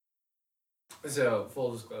So,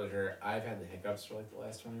 full disclosure, I've had the hiccups for like the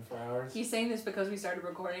last 24 hours. He's saying this because we started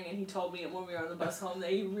recording and he told me when we were on the bus home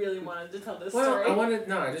that he really wanted to tell this Well, story.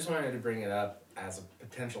 I just wanted to bring it up as a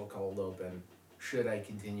potential cold open should I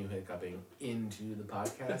continue hiccuping into the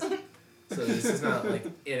podcast. So this is not like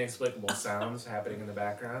inexplicable sounds happening in the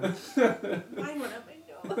background. Mine went up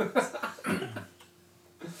my nose.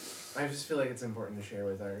 I just feel like it's important to share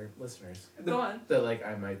with our listeners. Go on. That like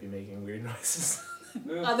I might be making weird noises.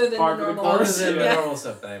 Other than the normal Other ones. than the Yeah. normal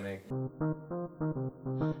stuff that I make.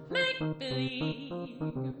 Make believe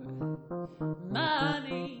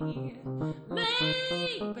money.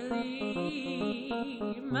 Make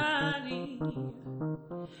believe money.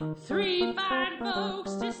 Three fine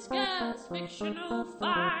folks discuss fictional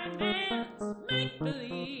finance. Make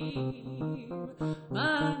believe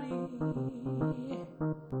money.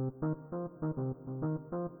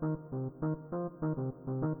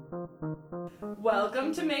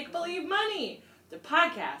 Welcome to Make Believe Money, the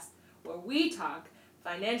podcast where we talk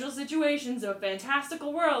financial situations of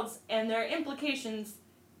fantastical worlds and their implications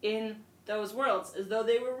in those worlds as though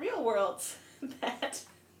they were real worlds.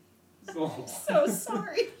 So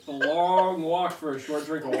sorry. It's a long walk for a short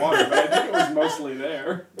drink of water, but I think it was mostly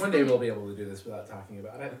there. One day we'll be able to do this without talking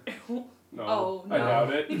about it. No, Oh, I no.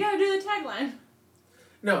 doubt it. You gotta do the tagline.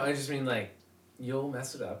 No, I just mean like you'll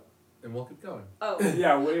mess it up and we'll keep going. Oh.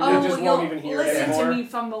 Yeah, we Oh, just you'll won't even hear it listen anymore. to me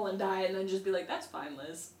fumble and die and then just be like, that's fine,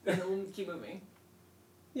 Liz. And then we'll keep moving.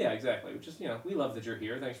 Yeah, exactly. Just, we love that you're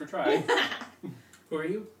here. Thanks for trying. Who are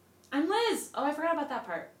you? I'm Liz. Oh, I forgot about that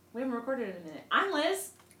part. We haven't recorded in a minute. I'm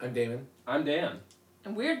Liz. I'm Damon. I'm Dan.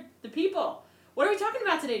 And we're the people. What are we talking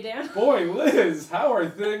about today, Dan? Boy, Liz, how are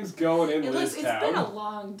things going in It's Liz Town? been a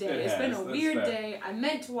long day. It It's been has, a that's weird fair. day. I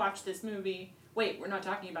meant to watch this movie. Wait, we're not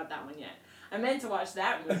talking about that one yet. I meant to watch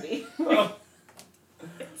that movie.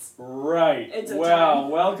 Right. It's a Well,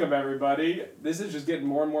 time. welcome everybody. This is just getting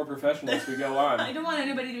more and more professional as we go I on. don't want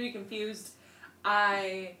anybody to be confused.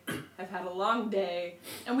 I have had a long day,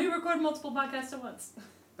 and we record multiple podcasts at once.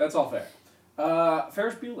 That's all fair.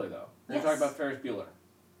 Ferris Bueller, though. We're Yes. talking about Ferris Bueller.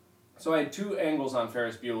 So I had two angles on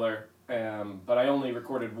Ferris Bueller, but I only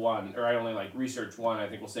recorded one, or I only researched one. I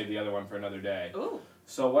think we'll save the other one for another day. Ooh.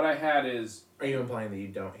 So what I had is, Are you implying that you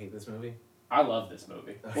don't hate this movie? I love this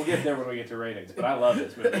movie. We'll get there when we get to ratings, but I love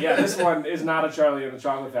this movie. Yeah, this one is not a Charlie and the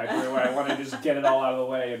Chocolate Factory where I want to just get it all out of the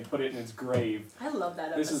way and put it in its grave. I love that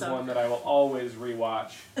episode. This is one that I will always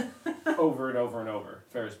rewatch over and over and over.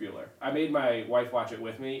 Ferris Bueller. I made my wife watch it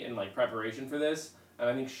with me in preparation for this, and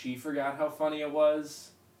I think she forgot how funny it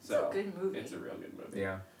was. So It's a good movie. It's a real good movie.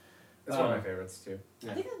 Yeah. It's one of my favorites too.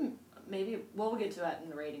 I think maybe, we'll get to that in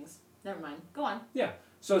the ratings. Never mind. Go on.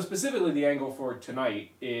 So specifically, the angle for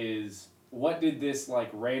tonight is what did this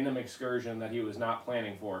random excursion that he was not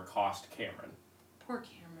planning for cost Cameron? Poor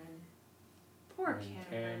Cameron. Poor When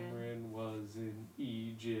Cameron. Cameron was in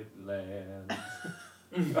Egypt land.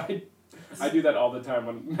 I do that all the time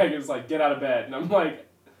when Megan's like, get out of bed. And I'm like,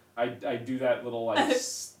 I do that little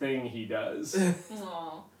thing he does.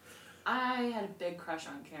 Aw. I had a big crush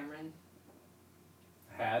on Cameron.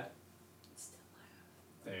 Had? Still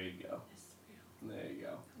have. There you go. It's real. There you go.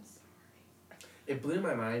 I'm sorry. It blew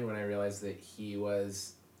my mind when I realized that he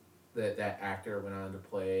was that actor went on to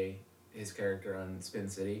play his character on Spin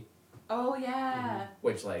City, Oh, yeah.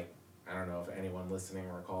 which I don't know if anyone listening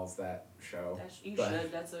recalls that show. You But-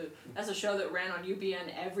 should. That's a show that ran on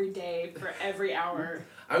UPN every day for every hour.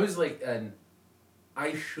 I was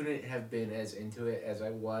I shouldn't have been as into it as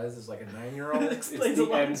I was as a 9-year-old. It's the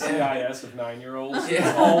NCIS of 9-year-olds. Yeah.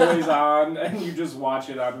 It's always on, and you just watch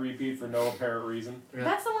it on repeat for no apparent reason. Yeah.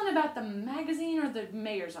 That's the one about the magazine or the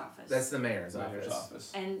mayor's office? That's the mayor's Mayor's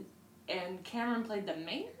office. office. And Cameron played the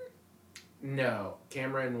mayor? No,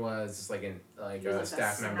 Cameron was He a was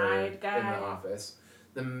staff a member snide in guy. the office.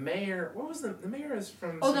 The mayor, what was the mayor is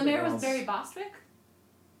from? Oh, the something mayor was else. Barry Bostwick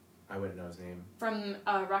I wouldn't know his name. from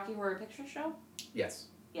Rocky Horror Picture Show? Yes.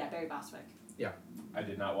 Yeah, Barry Bostwick. I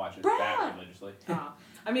did not watch it Bruh! that religiously. Oh.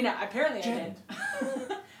 I mean, apparently I did.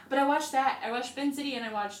 But I watched that. I watched Spin City and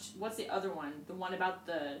I watched, what's the other one? The one about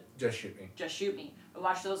the Just Shoot Me. Just Shoot Me. I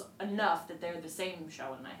watched those enough that they're the same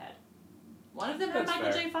show in my head. One of them had That's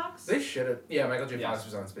Michael fair. J. Fox. They should have. Yeah, Michael J. Yes. Fox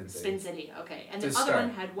was on Spin City. Spin City, okay. And the To other start.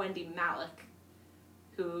 one had Wendy Malick,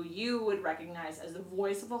 who you would recognize as the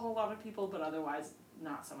voice of a whole lot of people, but otherwise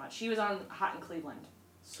not so much. She was on Hot in Cleveland.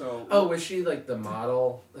 So Oh, was she the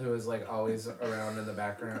model who was always around in the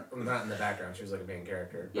background? Well, not in the background. She was a main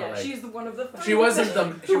character. But, Yeah, she's the one of the. She wasn't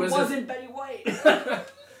the- she who wasn't- wasn't Betty White.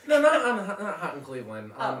 No, not Hot in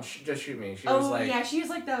Cleveland. Oh. Just Shoot Me. She was like. yeah, she was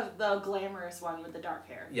like the glamorous one with the dark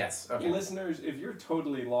hair. Yes. Okay. Listeners, if you're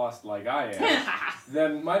totally lost like I am,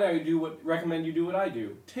 then might I recommend you do what I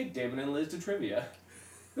do? Take Damon and Liz to trivia.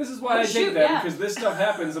 This is why I take them, because this stuff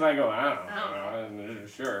happens and I go, I don't know,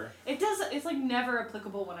 sure. It's like never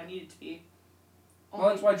applicable when I need it to be. Well,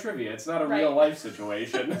 that's why trivia. It's not a real life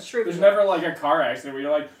situation. Trivia. There's never like a car accident where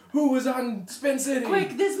you're like, who was on Spin City?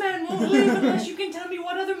 Quick, this man won't leave unless you can tell me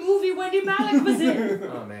what other movie Wendy Malick was in.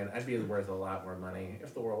 Oh man, I'd be worth a lot more money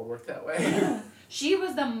if the world worked that way. She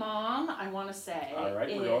was the mom, I want to say, All right,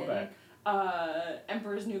 in we're going back.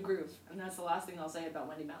 Emperor's New Groove. And that's the last thing I'll say about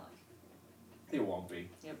Wendy Malick. It won't be.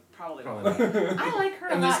 Yep, probably. Probably not. I like her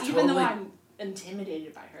a And lot, this even though totally- I'm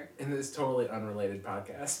intimidated by her. In this totally unrelated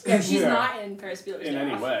podcast. Yeah, she's Yeah. not in Ferris Bueller's In Day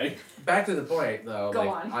any Off. way. Back to the point though. Go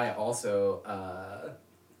like, on. I also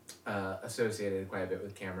associated quite a bit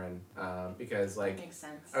with Cameron because That like makes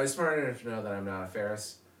sense. I was smart enough to know that I'm not a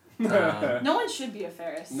Ferris. No one should be a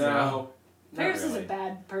Ferris. No. not Ferris is really. a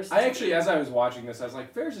bad person. I to actually, be. as I was watching this, I was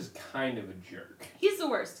like, Ferris is kind of a jerk. He's the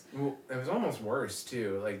worst. Well, it was almost worse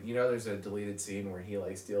too. Like there's a deleted scene where he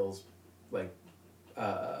like steals like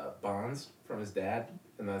bonds from his dad,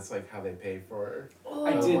 and that's like how they pay for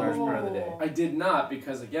I a did- large part of the day. I did not,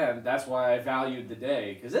 because again, that's why I valued the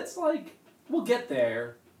day. Because it's like, we'll get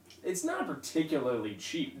there. It's not a particularly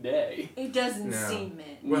cheap day. It doesn't No. seem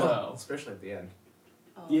it. Well, No. especially at the end.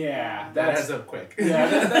 Oh, Yeah, That that's adds up quick.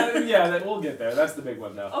 yeah. We'll get there. That's the big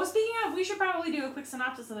one, though. Oh, speaking of, we should probably do a quick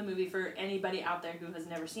synopsis of the movie for anybody out there who has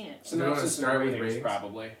never seen it. So do you wanna Synopsis start and with ratings, ratings?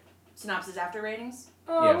 probably. Synopsis after ratings?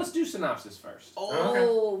 Yeah. Let's do synopsis first.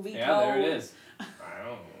 Oh, Vito. Yeah, there it is. I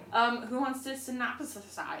don't know. Who wants to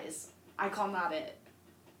synopsisize? I call not it.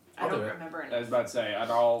 I I'll don't do it. remember I was enough. about to say,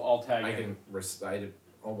 I'll tag I in. can recite it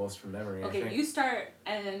almost from memory. I Okay, think. you start,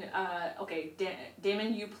 and okay,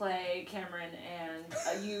 Damon, you play Cameron,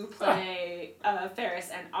 and you play Ferris,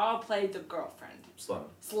 and I'll play the girlfriend, Sloan.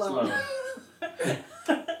 Sloan.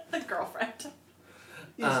 The girlfriend.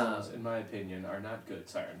 These songs, in my opinion, are not good.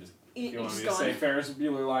 Sorry, I'm just. You You want just me to say going. Ferris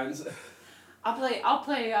Bueller lines? I'll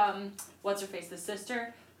play what's her face, the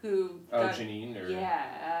sister who. Oh, got- Janine or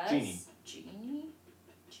Yes. Jeannie. Jeannie.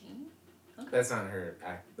 That's not her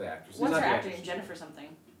the actress. What's not her the actor name? actress. Jennifer something.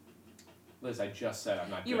 Liz, I just said I'm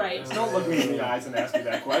not. You're good at right. this. Don't look me in the eyes and ask me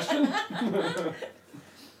that question.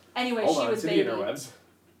 Anyway, Hold she on, was to baby. the interwebs.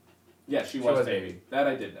 Yeah, she She was was baby. baby. That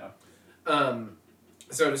I did know.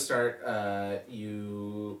 So to start,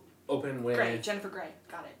 you open with. Gray. Jennifer Gray.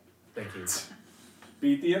 Got it. Thank you.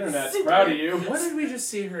 Beat the internet. Super. Proud of you. What did we just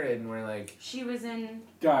see her in? We're like. She was in.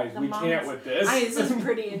 Guys, The we mom's- can't with this. This is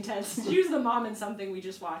pretty intense. She was the mom in something we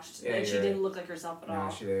just watched, Yeah, and she you're didn't right. look like herself at No, all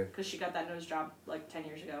she did. because she got that nose job like 10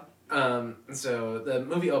 years ago. So the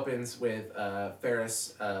movie opens with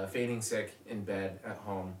Ferris feigning sick in bed at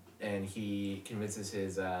home, and he convinces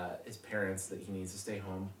his parents that he needs to stay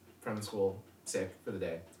home from school sick for the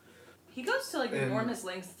day. He goes to like And- enormous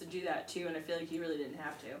lengths to do that too, and I feel like he really didn't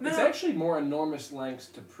have to. It's No. actually more enormous lengths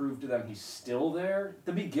to prove to them he's still there.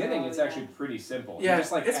 The beginning, Oh, it's yeah. actually pretty simple. Yeah, He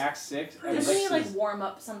just like it's- acts sick and Doesn't he licks like his, warm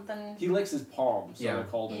up something? he licks his palms so Yeah. they're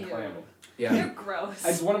cold and Ew. clammy. Yeah. You're gross.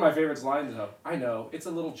 It's one of my favorite lines though. I know, it's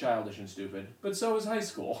a little childish and stupid, but so is high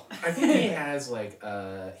school. I think he has like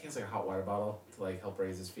a hot water bottle to like help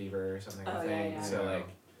raise his fever or something. Oh, I yeah, think yeah. so. Like,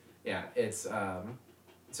 yeah, it's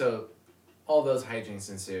so all those hijinks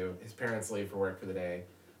ensue. His parents leave for work for the day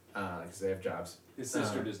because they have jobs. His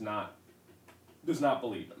sister Uh. does not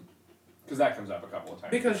believe him. Because that comes up a couple of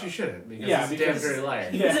times. Because she shouldn't. Because Yeah, he's a damn because- dirty liar.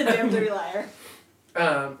 He's a damn dirty liar.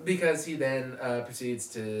 Because he then proceeds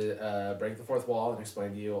to break the fourth wall and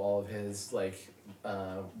explain to you all of his like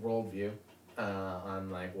worldview on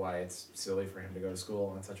like why it's silly for him to go to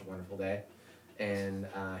school on such a wonderful day, and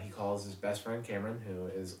he calls his best friend Cameron, who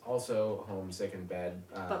is also homesick in bed.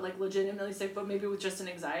 But like legitimately sick, but maybe with just an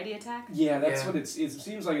anxiety attack. Yeah, that's Yeah. what it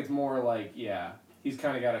seems like. It's more like, yeah, he's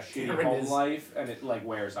kind of got a shitty Cameron home is- life, and it like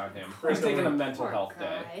wears on him. Right. He's taking a mental Poor health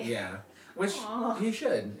guy. day. yeah, which Aw. he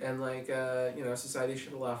should, and like society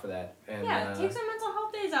should allow for that. And Yeah, take some mental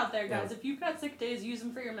health days out there, guys. yeah. If you've got sick days, use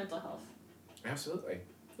them for your mental health. absolutely.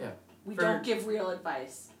 We For- don't give real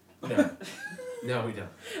advice. No, no, we don't.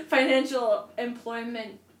 Financial,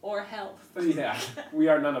 employment, or health. But yeah, we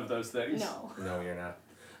are none of those things. No. No, you're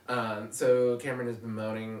not. So Cameron has been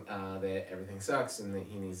moaning that everything sucks and that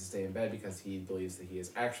he needs to stay in bed because he believes that he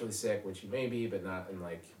is actually sick, which he may be, but not in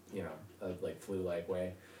like a like flu-like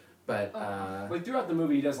way. But Like throughout the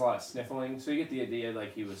movie, he does a lot of sniffling, so you get the idea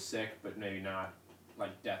like he was sick, but maybe not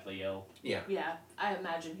like deathly ill. yeah, Yeah, I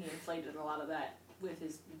imagine he inflated a lot of that with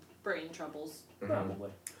his brain troubles. mhm.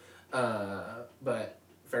 Probably. But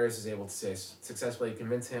Ferris is able to successfully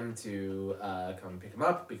convince him to come pick him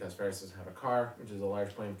up because Ferris doesn't have a car, which is a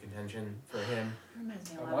large point of contention for him.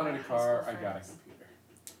 Reminds me a I lot wanted of a high car, school I got a friends. computer.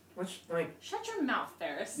 Which, like... Shut your mouth,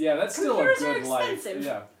 Ferris. Yeah, that's still a Computers are good life. expensive.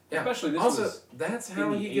 Yeah. Yeah. Especially this also, was that's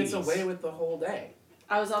how in he the gets 80s. away with the whole day.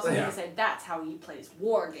 I was also Yeah. going to say that's how he plays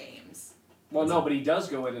war games. Well, no, but he does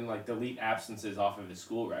go in and like delete absences off of his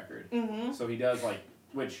school record. Mm-hmm. So he does like,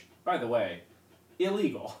 which, by the way,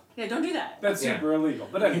 illegal. Yeah, don't do that. That's Yeah. super illegal.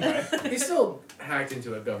 But anyway, He still hacked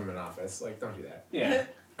into a government office. Like, don't do that. yeah.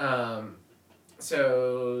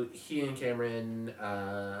 So he and Cameron,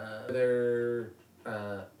 they're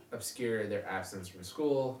obscure their absence from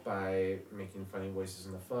school by making funny voices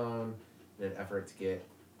on the phone in an effort to get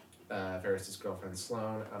Ferris's girlfriend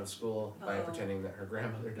Sloane out of school by Uh-oh. pretending that her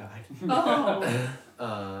grandmother died.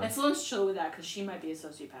 Oh. And Sloane's chill with that because she might be a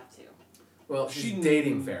sociopath too. Well, she's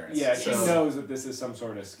dating Ferris. Yeah, she so- knows that this is some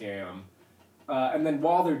sort of scam. And then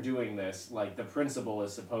while they're doing this, like the principal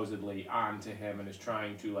is supposedly on to him and is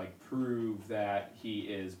trying to like prove that he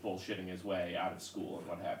is bullshitting his way out of school and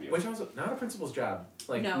what have you. Which also not a principal's job.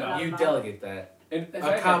 Like No, not you at all. delegate that. In A fact,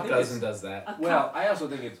 I cop think doesn't it's- does that. A Well, cop. I also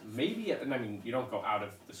think it's maybe, and I mean, you don't go out of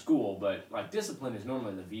the school, but like discipline is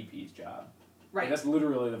normally the VP's job. Right. Like, that's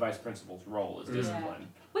literally the vice principal's role is Mhm. discipline.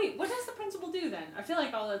 Wait, what does the principal do then? I feel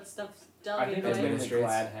like all that stuff's I delegated think that's away. mainly Administrates.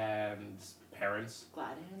 Glad Hand's parents.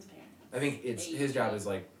 Glad hands parents. I think it's his job is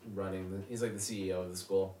like running. He's like the CEO of the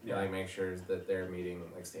school. Yeah. Like make sure that they're meeting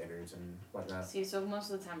like standards and whatnot. See, so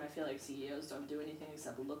most of the time I feel like CEOs don't do anything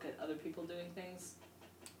except look at other people doing things.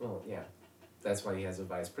 Well, yeah, that's why he has a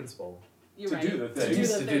vice principal You're To right. do the to thing. do do,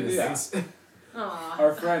 the to do the things. things. Aw.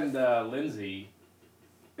 Our friend Lindsay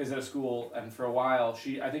is at a school, and for a while,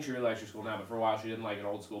 I think she really likes her school now, but for a while she didn't like an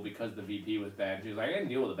old school because the VP was bad. She was like, I can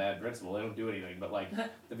deal with a bad principal, they don't do anything, but like,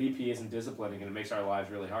 the VP isn't disciplining and it makes our lives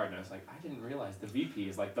really hard. And I was like, I didn't realize the VP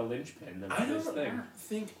is like the linchpin of I this don't thing.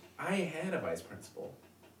 think I had a vice principal.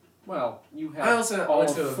 Well, you have I also all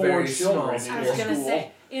went to a 4 very children small in I your was gonna school.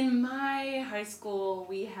 say, in my high school,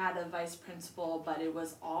 we had a vice principal, but it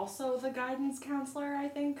was also the guidance counselor, I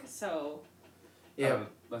think. So, Yeah.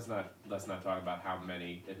 Let's not talk about how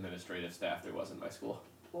many administrative staff there was in my school.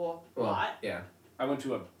 well, Well, what? yeah. I went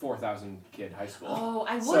to a 4,000 kid high school. Oh,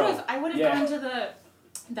 I would So, have. I would have yeah. gone to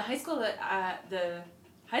the high school that the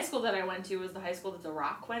high school that I went to was the high school that The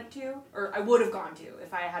Rock went to, or I would have gone to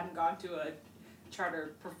if I hadn't gone to a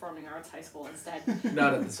charter performing arts high school instead.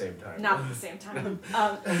 Not at the same time. Not at the same time.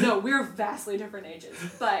 No, we're vastly different ages.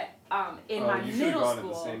 But in my you should have middle gone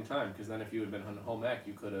school. at the same time, because then if you had been on home ec,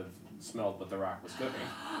 you could have smelled what The Rock was cooking.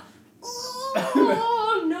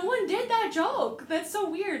 Oh, no one did that joke. That's so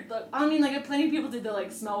weird. But, I mean, like, plenty of people did the,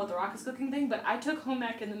 like, smell what The Rock is cooking thing, but I took home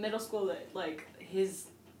ec in the middle school that, like, his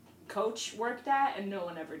coach worked at, and no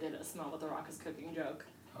one ever did a smell what The Rock is cooking joke.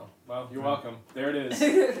 Oh, well, you're welcome. There it is.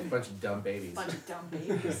 A bunch of dumb babies. Bunch of dumb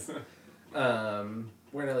babies.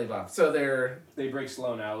 Where did I leave off? So They break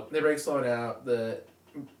Sloan out. they break Sloan out. The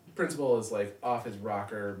principal is like off his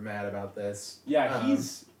rocker, mad about this. Yeah,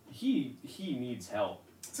 he needs help.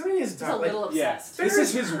 Somebody needs to He's a talk. Like, little yeah. obsessed. This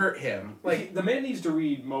Ferris is his- hurt him. Like The man needs to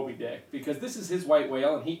read Moby Dick, because this is his white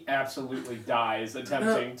whale, and he absolutely dies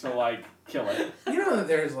attempting to, like, kill it. you know that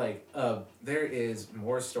there's like there is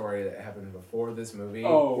more story that happened before this movie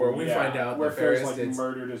Oh, where we yeah. find out where that Ferris like, did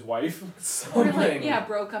murdered his wife. Or, something like, yeah,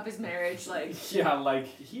 broke up his marriage, like, Yeah, like,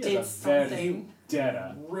 he did is a very something.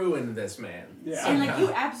 dead. ruined this man. Yeah. And, like, Somehow.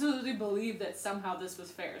 you absolutely believe that somehow this was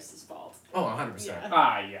Ferris's fault. Oh, 100%. Yeah.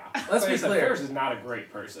 Ah, yeah. Let's Like be I said, clear. Ferris is not a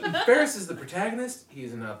great person. Ferris is the protagonist.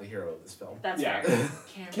 He's not the hero of this film. That's Yeah. fair.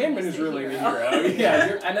 Cameron is the really the hero.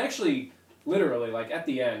 Yeah, and actually, literally, like at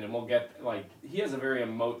the end, and we'll get like he has a very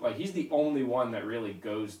like he's the only one that really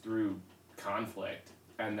goes through conflict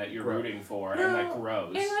and that you're Grow. rooting for and that grows.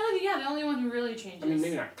 And really, yeah, the only one who really changes. I mean,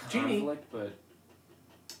 maybe not Jeannie. conflict, but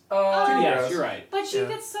Jeannie yes, grows. you're right. But she Yeah.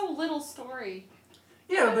 gets so little story.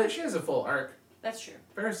 Yeah, but she has a full arc. That's true.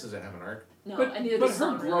 Ferris doesn't have an arc. No, but and neither but does her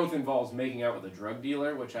Sloan, growth really. involves making out with a drug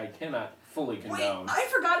dealer, which I cannot fully condone. I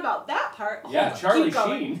forgot about that part. Yeah, Hold on, Charlie keep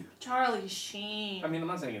going. Sheen. Charlie Sheen. I mean, I'm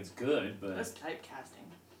not saying it's good, but That's typecasting.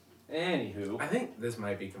 anywho. I think this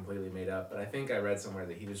might be completely made up, but I think I read somewhere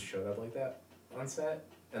that he just showed up like that on set.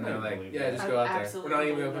 And they're I like, believe yeah, that. just I go out there. We're absolutely not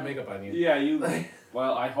even going to believe put makeup on you. Yeah, you.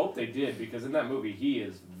 Well, I hope they did, because in that movie he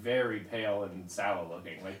is very pale and sallow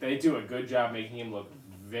looking. Like they do a good job making him look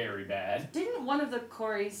very bad. Didn't one of the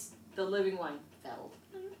Coreys, the living one, Feld,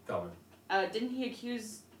 Feldman. didn't he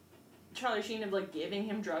accuse Charlie Sheen of like giving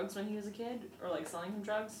him drugs when he was a kid, or like selling him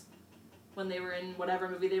drugs when they were in whatever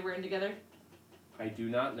movie they were in together? I do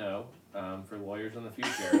not know. For lawyers in the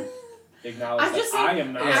future, acknowledge I'm just that I saying,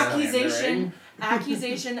 am not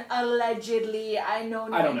accusation, allegedly. I know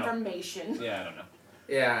no I don't know. information. Yeah, I don't know.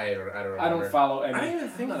 Yeah, I don't remember. I don't follow any. I don't even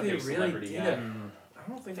think I'm not a they big really celebrity did. guy. I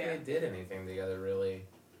don't think Fair. they did anything together, really.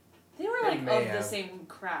 They were They like may of the have. same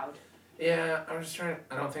crowd. Yeah, I'm just trying.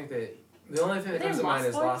 I don't think that. The only thing that Were they comes to in mind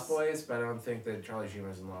is Lost Lost Boys, but I don't think that Charlie Sheen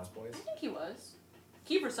was in Lost Boys. I think he was.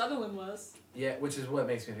 Kiefer Sutherland was. Yeah, which is what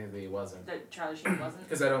makes me think that he wasn't. That Charlie Sheen wasn't.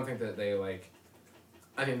 Because I don't think that they like.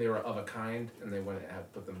 I think they were of a kind, and they wouldn't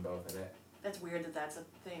have put them both in it. That's weird that that's a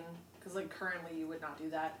thing. Because like currently you would not do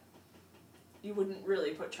that. You wouldn't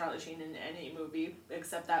really put Charlie Sheen in any movie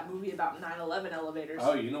except that movie about 9/11 elevators.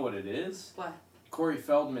 Oh, you know what it is? What? Corey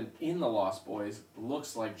Feldman in The Lost Boys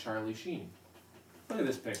looks like Charlie Sheen. Look at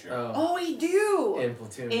this picture. Oh, we do. In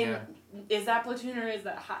Platoon, In yeah. Is that Platoon or is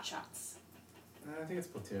that Hot Shots? I think it's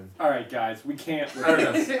Platoon. All right, guys, we can't. I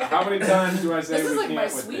don't know. How many times do I say This we is like can't my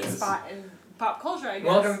with sweet this? spot in pop culture, I guess.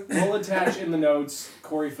 Welcome, We'll attach in the notes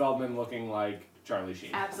Corey Feldman looking like Charlie Sheen.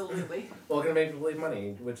 Absolutely. welcome to Make Believe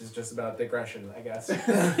Money, which is just about digression, I guess.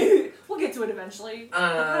 We'll get to it eventually. The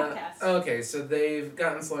Uh, podcast. okay, so they've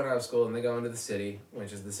gotten slowed out of school and they go into the city,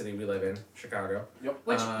 which is the city we live in, Chicago.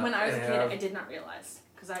 Which, when I was a and kid, have- I did not realize.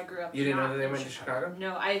 Because I grew up You didn't know not that they in went to Chicago?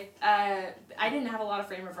 No, I didn't have a lot of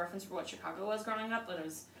frame of reference for what Chicago was growing up. When it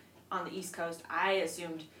was on the East Coast, I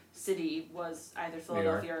assumed city was either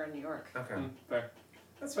Philadelphia or New York. Okay, Fair.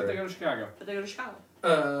 that's But they fair. go to Chicago. But they go to Chicago.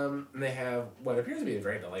 And they have what appears to be a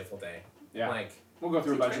very delightful day. Yeah. Like, We'll go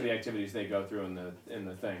through a Seems bunch of right. the activities they go through in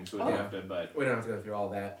the thing, so we Oh. don't have to. But we don't have to go through all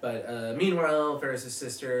that. But meanwhile, Ferris's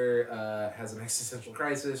sister has an existential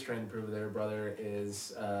crisis, trying to prove that her brother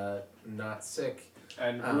is not sick.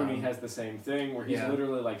 and Rooney has the same thing where he's yeah.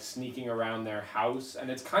 literally like sneaking around their house, and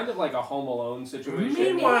it's kind of like a Home Alone situation.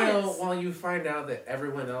 Meanwhile, Yes. while you find out that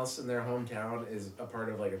everyone else in their hometown is a part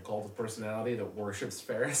of like a cult of personality that worships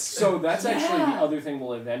Ferris. So that's actually the Yeah. other thing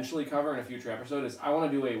we'll eventually cover in a future episode. Is I want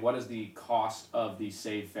to do a what is the cost of the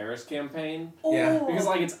Save Ferris campaign? Yeah. Oh. Because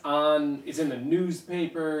like it's in the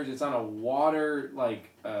newspapers, it's on a water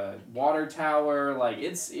tower, like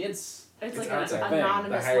it's It's like an outside thing.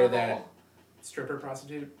 anonymous The higher level. that- stripper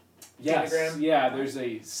prostitute. yes, Pentagram? yeah. There's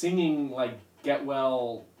a singing like get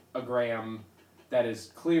well agram that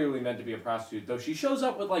is clearly meant to be a prostitute, though she shows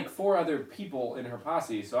up with like 4 other people in her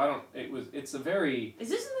posse. So I don't. It's a very. Is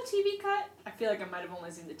this in the TV cut? I feel like I might have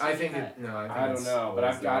only seen the TV I think cut. it. No, I, think I don't it's know, but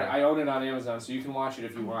always I've got there. it. I own it on Amazon, so you can watch it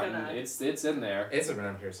if you I'm want. gonna- It's in there. It's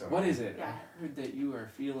around here somewhere. What is it? Yeah. I heard that you are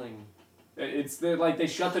feeling. It's like they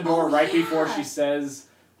shut the door right yeah. before she says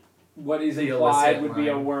what is The implied illicit would be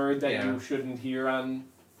a line. word that Yeah. you shouldn't hear on.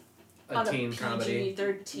 A On teen a comedy.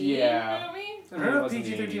 PG-13 Yeah. movie? I don't know if It wasn't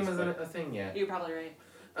the PG-13 was 80s, a thing yet. You're probably right.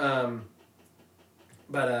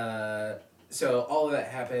 So all of that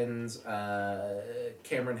happens.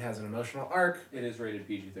 Cameron has an emotional arc. It is rated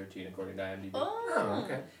PG-13 according to IMDb. Oh,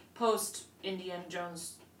 okay. Post Indiana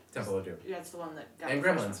Jones. Temple of Doom. That's the one that got And the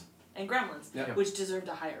first Gremlins. one. And Gremlins, Yeah. which deserved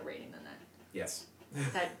a higher rating than that. Yes.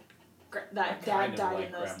 That I dad kind of died like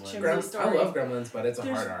in those Gremlins. chimney I story. love Gremlins, but it's a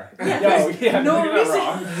There's- hard R. yeah, No, yeah, no you're reason-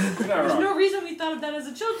 not wrong. You're not There's wrong. no reason we thought of that as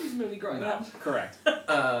a children's movie growing No, up. correct.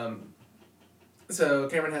 So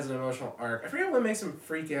Cameron has an emotional arc. I forget what makes him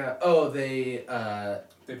freak out. Oh, They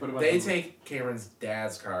put a bunch they of take Cameron's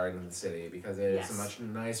dad's car into the city because it is Yes. a much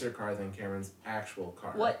nicer car than Cameron's actual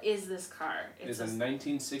car. What is this car? It's a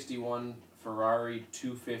 1961 Ferrari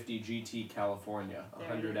 250 GT California, There it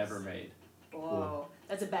 100 is. ever made. Whoa,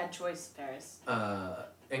 that's a bad choice, Paris.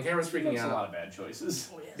 And Cameron's He freaking makes a out lot of bad choices.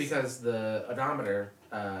 Oh, yes. because the odometer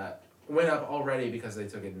went up already because they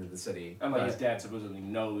took it into the city. And like but- his dad supposedly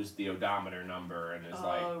knows the odometer number and is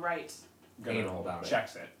like Oh, right. Anal about it.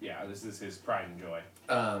 checks it. Yeah, this is his pride and joy.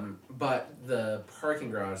 But the parking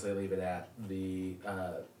garage they leave it at, the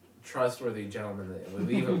trustworthy gentleman that we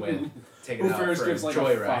leave it with, take it Who out first for gives a like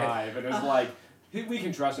joyride. a 5 and is like, we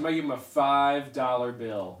can trust him. I give him a $5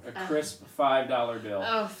 bill, a crisp $5 bill.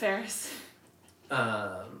 Oh, Ferris.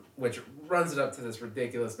 Which runs it up to this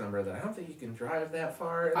ridiculous number that I don't think you can drive that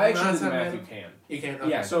far. in I the actually did the amount of math. time. You can. You can. Okay.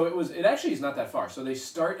 Yeah, so it actually is not that far. So they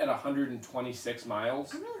start at 126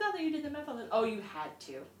 miles. I'm really glad that you did the math on this. Oh, you had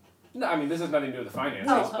to. No, I mean this has nothing to do with the finances,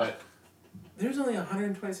 No. but There's only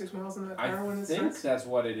 126 miles in that I car when it think starts. that's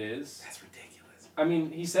what it is. That's ridiculous. I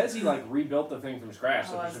mean, he says he like rebuilt the thing from scratch.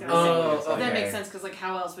 So Oh, I was presumably gonna say- it's Oh, like- That okay. makes sense because, like,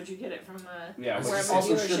 how else would you get it from Yeah, which wherever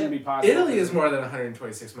also dealership? shouldn't be possible. Italy is more than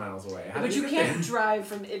 126 miles away. How But did you get can't there? drive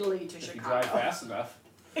from Italy to If you Chicago. drive fast enough.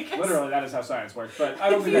 I guess. Literally, that is how science works. But I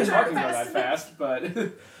don't If think you they're drive talking about that fast fast. But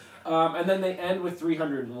and then they end with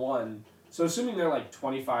 301. So assuming they're like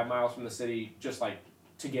 25 miles from the city, just like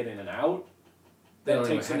to get in and out, They that only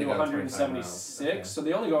takes them had to to go 176. 25 miles. So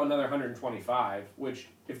they only go another 125. Which,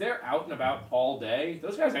 if they're out and about all day,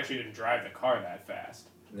 those guys actually didn't drive the car that fast.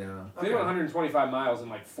 No. They went 125 miles in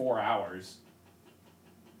like 4 hours.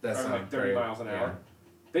 That's or not like 30 very- miles an yeah. hour.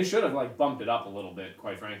 They should have like bumped it up a little bit,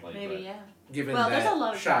 quite frankly. Maybe, but yeah. Given Well, that there's a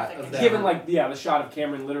lot of shot traffic of in them. given like the shot of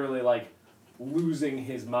Cameron literally like losing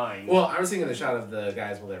his mind. Well, I was thinking the shot of the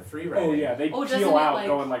guys while they're free riding. Oh yeah, they Oh, doesn't peel it, out like-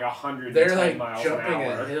 going like 110 They're like miles jumping an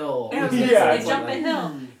hour. a hill. And I was Yeah, gonna say, it's they jump like- a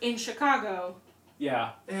hill in Chicago.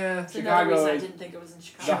 Yeah, Yeah. That's another reason I is- didn't think it was in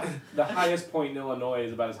Chicago. the highest point in Illinois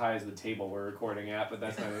is about as high as the table we're recording at, but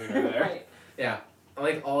that's neither here nor there. Right. Yeah.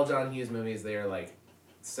 Like all John Hughes movies, they are like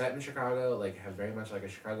set in Chicago, like have very much like a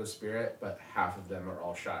Chicago spirit, but half of them are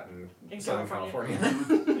all shot in Southern California.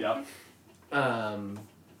 California. Yep.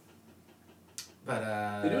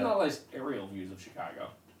 But They do a lot of like aerial views of Chicago.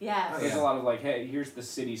 Yes. There's Yeah. a lot of like, hey, here's the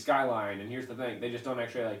city skyline, and here's the thing. They just don't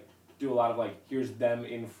actually like do a lot of like, here's them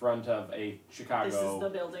in front of a This is the Chicago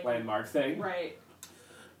building. landmark thing. Right.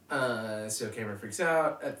 So Cameron freaks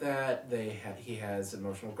out at that. He has an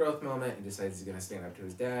emotional growth moment. He decides he's gonna stand up to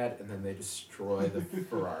his dad, and then they destroy the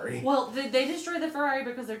Ferrari. Well, they destroy the Ferrari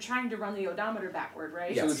because they're trying to run the odometer backward,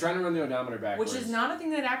 right? Yeah. So they're trying to run the odometer backwards. Which is not a thing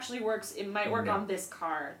that actually works. It might work No. on this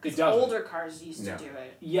car. It 'Cause doesn't. older cars used No. to do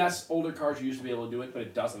it. Yes, older cars used to be able to do it, but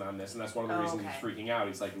it doesn't on this, and that's one of the Oh, reasons okay. he's freaking out.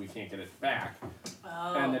 He's like, we can't get it back.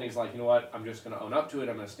 Oh. And then he's like, you know what? I'm just going to own up to it.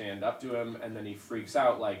 I'm going to stand up to him. And then he freaks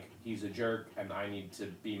out like he's a jerk and I need to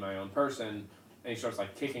be my own person. And he starts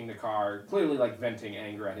like kicking the car, clearly like venting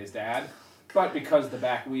anger at his dad. But because the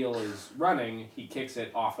back wheel is running, he kicks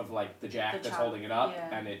it off of like the jack The that's chop, holding it up,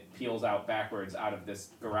 yeah. and it peels out backwards out of this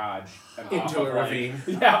garage and off Into of a like, ravine.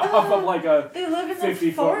 yeah, off of like a They live in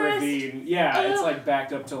 50-foot forest. ravine. Yeah, it's Ugh. like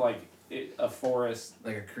backed up to like a forest.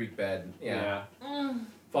 Like a creek bed. Yeah. Mm,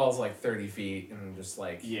 Falls like 30 feet and just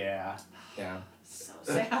like Yeah. so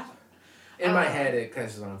sad. In my head, it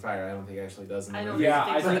catches on fire. I don't think it actually does. In the I don't movie. Yeah,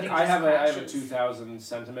 think I so. I think think I it have just a crashes. 2000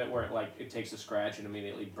 sentiment where it takes a scratch and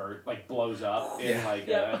immediately blows up in Yeah. like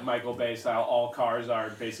Yeah. a Michael Bay style. All cars are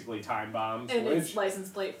basically time bombs. And which, its license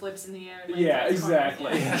plate flips in the air. And yeah, lands on his exactly.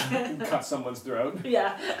 corner. Yeah. Cut someone's throat.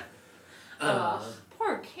 Yeah. Uh, Oh,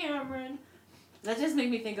 poor Cameron. That just made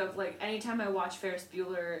me think of like anytime I watch Ferris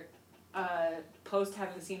Bueller post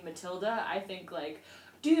having seen Matilda, I think like,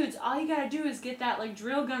 dudes, all you gotta do is get that like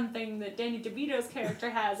drill gun thing that Danny DeVito's character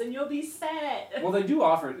has and you'll be set. Well, they do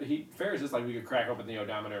offer. Ferris is like, we could crack open the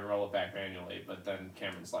odometer and roll it back manually, but then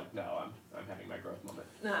Cameron's like, no, I'm having my growth moment.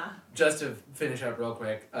 Nah. Just to finish up real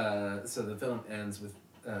quick, so the film ends with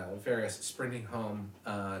Ferris sprinting home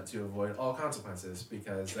to avoid all consequences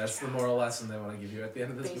because that's the moral lesson they want to give you at the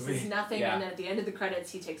end of this Faces movie. nothing Yeah. and at the end of the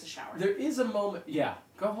credits he takes a shower. There is a moment. Yeah,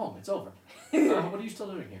 go home. It's over. What are you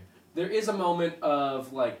still doing here? There is a moment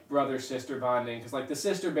of like brother sister bonding because like the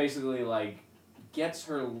sister basically like gets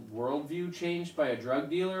her worldview changed by a drug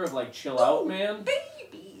dealer of like chill out man.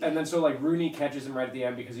 Baby. And then so like Rooney catches him right at the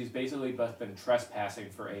end because he's basically been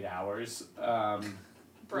trespassing for 8 hours. Bro.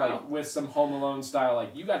 Like with some Home Alone style,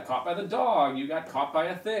 like you got caught by the dog, you got caught by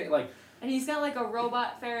a thing, like And he's got like a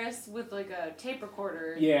robot Ferris with like a tape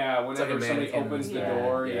recorder. yeah. like a Whenever somebody mannequin opens the Yeah.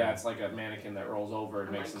 door, Yeah. yeah, it's like a mannequin that rolls over and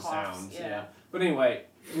And, makes like, some coughs, sounds. yeah. But anyway,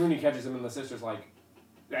 Rooney catches him, and the sister's like,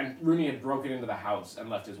 and Rooney had broken into the house and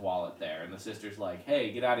left his wallet there, and the sister's like,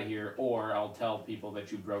 "Hey, get out of here, or I'll tell people that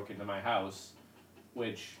you broke into my house,"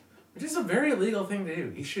 which Which is a very illegal thing to do.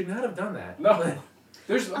 He should not have done that. no.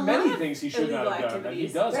 There's A lot many of things he should not illegal have done, and he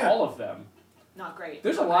activities. does Yeah. all of them. Not great.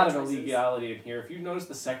 There's a Not lot bad of choices. illegality in here. If you notice,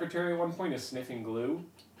 the secretary at one point is sniffing glue.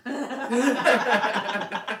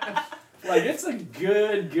 Like, it's a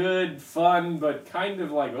good, fun, but kind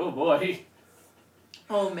of like, oh boy.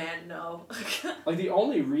 Oh man, no. Like, the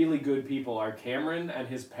only really good people are Cameron and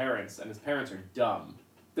his parents are dumb.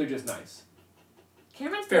 They're just nice.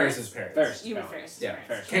 Cameron's Ferris's parents. Ferris. You were parents. Ferris's Yeah.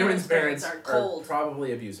 parents. Cameron's parents are are cold.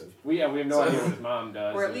 probably abusive. We have no So- idea what his mom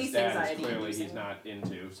does. Or at and least his dad is anxiety clearly he's inducing. not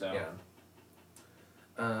into, so. Yeah.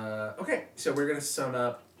 Okay, so we're gonna sum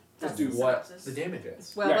up That's do the what synopsis. the damage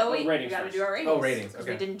is. Well, Yeah, but but wait, we ratings gotta first. do our ratings. Oh, ratings, 'cause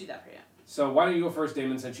okay. we didn't do that for yet. So why don't you go first,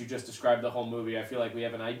 Damon, since you just described the whole movie? I feel like we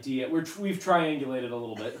have an idea. We've triangulated a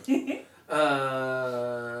little bit.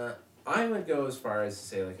 I would go as far as to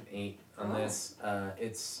say like an 8 on Oh. this.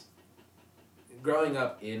 It's growing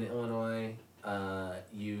up in Illinois.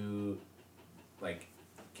 You like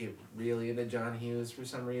get really into John Hughes for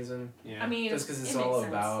some reason, Yeah. I mean, just because it's it makes all sense.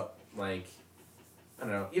 about like I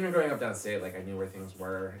don't know. Even growing up downstate, like I knew where things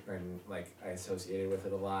were and like I associated with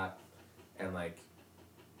it a lot, and like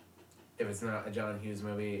if it's not a John Hughes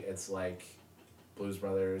movie, it's like Blues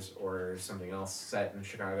Brothers or something else set in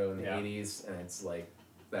Chicago in the Yeah. 80s, and it's like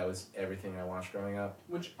that was everything I watched growing up.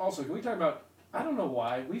 Which also, can we talk about? I don't know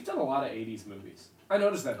why we've done a lot of '80s movies. I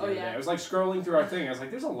noticed that the other day. I was like scrolling through our thing. I was like,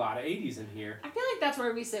 "There's a lot of '80s in here." I feel like that's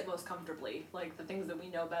where we sit most comfortably. Like the things that we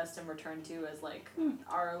know best and return to as like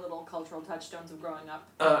our little cultural touchstones of growing up.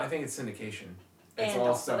 I think it's syndication. It's And all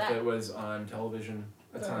also stuff that. that was on television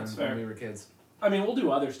a Yeah, ton that's fair. when we were kids. I mean, we'll do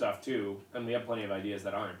other stuff too, and we have plenty of ideas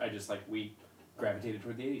that aren't. I just like we gravitated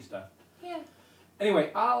toward the '80s stuff. Yeah.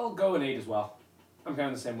 Anyway, I'll go an 8 as well. I'm kind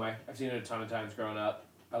of the same way. I've seen it a ton of times growing up.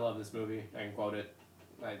 I love this movie. I can quote it.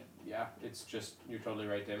 Yeah, it's just, you're totally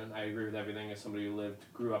right, Damon. I agree with everything as somebody who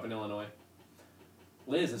grew up in Illinois.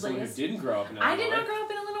 Liz, as someone who didn't grow up in Illinois. I did not grow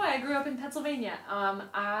up in Illinois. I grew up in Pennsylvania.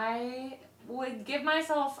 I would give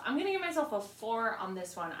myself, I'm going to give myself a 4 on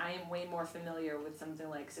this one. I am way more familiar with something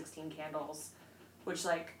like 16 Candles, which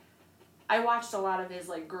like, I watched a lot of his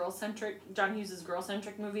like John Hughes'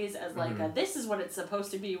 girl-centric movies as like this is what it's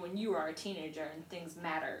supposed to be when you are a teenager and things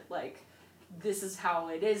matter. Like, this is how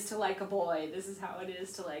it is to like a boy. This is how it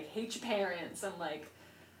is to like hate your parents and like.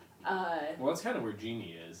 Well, that's kind of where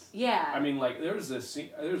Jeannie is. Yeah. I mean, like there was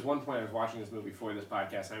one point I was watching this movie before this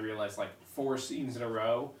podcast, and I realized like 4 scenes in a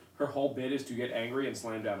row, her whole bit is to get angry and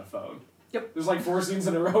slam down a phone. Yep. There's like 4 scenes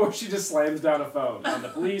in a row where she just slams down a phone on the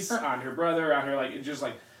police, on her brother, on her like it's just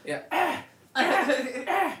like. Yeah.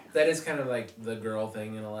 That is kind of like the girl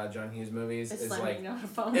thing in a lot of John Hughes movies. It's like slamming down a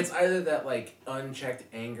phone. it's either that like unchecked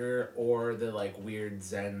anger or the like weird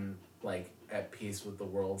zen like at peace with the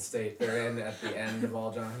world state they're in at the end of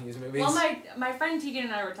all John Hughes movies. Well, my friend Tegan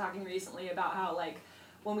and I were talking recently about how like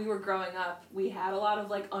when we were growing up, we had a lot of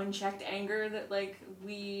like unchecked anger that like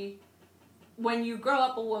when you grow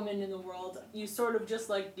up a woman in the world, you sort of just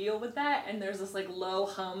like deal with that, and there's this like low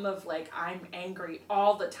hum of like I'm angry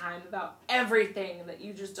all the time about everything that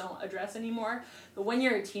you just don't address anymore. But when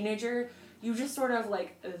you're a teenager, you just sort of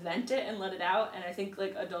like vent it and let it out, and I think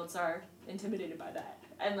like adults are intimidated by that.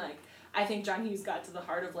 And like I think John Hughes got to the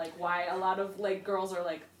heart of like why a lot of like girls are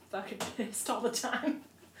like fucking pissed all the time.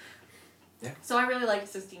 Yeah. So I really liked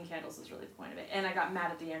 16 Candles is really the point of it, and I got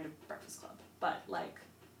mad at the end of Breakfast Club, but like.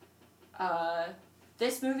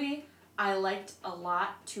 This movie I liked a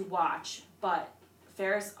lot to watch, but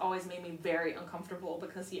Ferris always made me very uncomfortable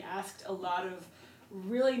because he asked a lot of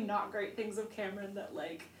really not great things of Cameron that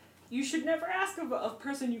like you should never ask of a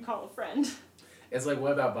person you call a friend. It's like,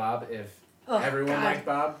 what about Bob? If everyone liked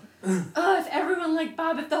Bob? If everyone liked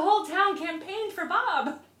Bob, if the whole town campaigned for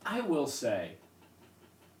Bob. I will say,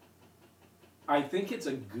 I think it's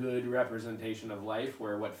a good representation of life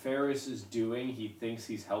where what Ferris is doing, he thinks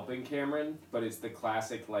he's helping Cameron, but it's the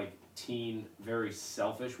classic, like, teen, very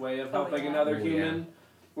selfish way of helping another human,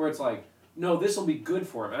 where it's like, no, this will be good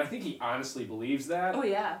for him. And I think he honestly believes that. Oh,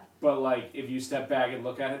 yeah. But, like, if you step back and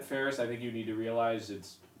look at it, Ferris, I think you need to realize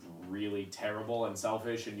it's really terrible and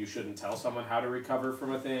selfish, and you shouldn't tell someone how to recover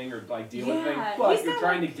from a thing or, like, deal with things. But you're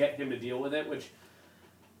trying to get him to deal with it, which...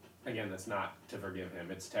 Again, that's not to forgive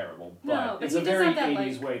him. It's terrible. But it's a very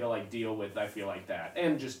 80s way to, like, deal with, I feel like, that.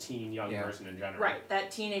 And just teen, young person in general. Right.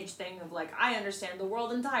 That teenage thing of, like, I understand the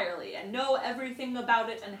world entirely and know everything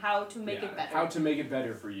about it and how to make it better. How to make it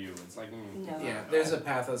better for you. It's like, no. Yeah, there's a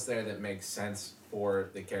pathos there that makes sense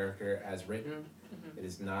for the character as written. Mm-hmm. It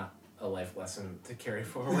is not a life lesson to carry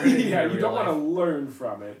forward. Yeah, you don't want to learn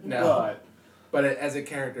from it. No. But as a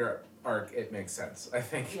character arc, it makes sense, I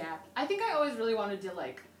think. Yeah. I think I always really wanted to,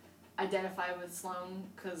 like, identify with Sloane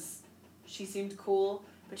because she seemed cool,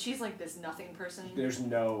 but she's like this nothing person. There's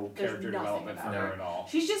no character development for her at all.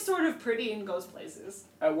 She's just sort of pretty and goes places.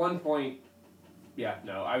 At one point,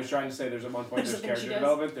 I was trying to say there's at one point there's character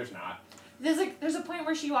development. There's not. There's a point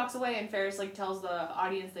where she walks away and Ferris like tells the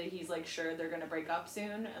audience that he's like sure they're gonna break up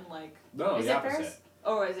soon and like. No, is the it opposite. Ferris?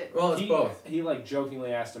 Or is it? Well, it's both. He like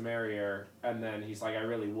jokingly asked to marry her, and then he's like, I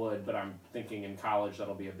really would, but I'm thinking in college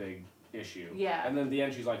that'll be a big issue. Yeah. And then at the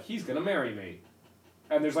end she's like, he's gonna marry me.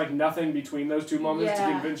 And there's like nothing between those two moments to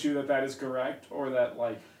convince you that that is correct or that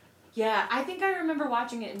like. Yeah, I think I remember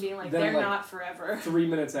watching it and being like, they're like, not forever. 3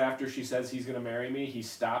 minutes after she says he's gonna marry me, he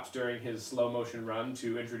stops during his slow motion run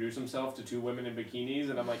to introduce himself to 2 women in bikinis,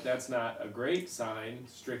 and I'm like, that's not a great sign,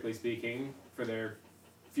 strictly speaking, for their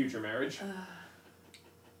future marriage.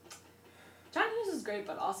 John Hughes is great,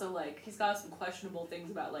 but also like he's got some questionable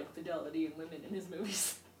things about like fidelity and women in his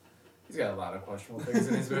movies. He's got a lot of questionable things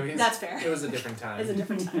in his movies. That's fair. It was a different time. It's a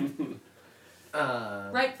different time.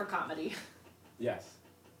 Right for comedy. Yes.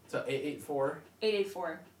 So 884.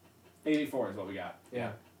 884. 884 is what we got.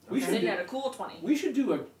 Yeah. We should at a cool 20. We should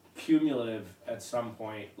do a cumulative at some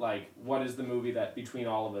point. Like, what is the movie that between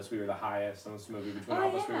all of us we were the highest, and what's the movie between all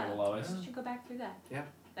of us we were the lowest? We should go back through that. Yeah.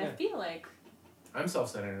 I feel like I'm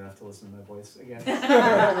self-centered enough to listen to my voice again.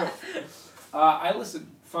 I listen.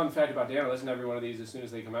 Fun fact about Dan: I listen to every one of these as soon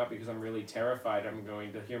as they come out because I'm really terrified I'm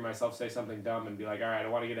going to hear myself say something dumb and be like, "All right, I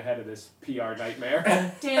want to get ahead of this PR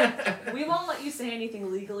nightmare." Dan, we won't let you say anything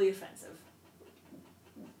legally offensive.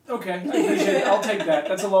 Okay, I appreciate it. I'll take that.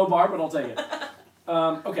 That's a low bar, but I'll take it.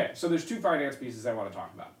 Okay, so there's 2 finance pieces I want to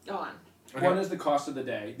talk about. Go on. Okay. One is the cost of the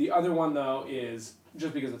day. The other one, though, is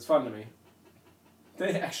just because it's fun to me.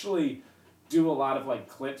 They actually do a lot of like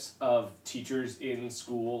clips of teachers in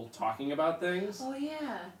school talking about things, Oh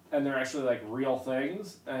yeah. and they're actually like real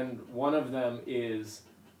things. And one of them is,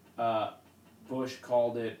 Bush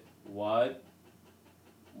called it what?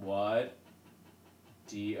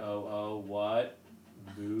 DOO what?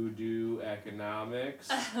 Voodoo economics.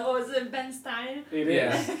 Was it Ben Stein? It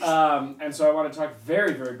Yeah. is. And so I want to talk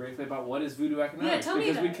very, very briefly about what is voodoo economics, tell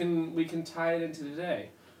me because about we can tie it into today.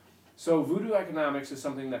 So voodoo economics is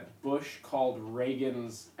something that Bush called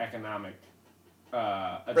Reagan's economic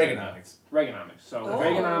agenda. Reaganomics. So Oh.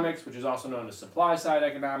 Reaganomics, which is also known as supply side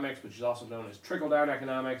economics, which is also known as trickle down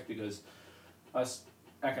economics, because us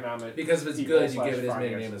economic Because if it's people good, you give it as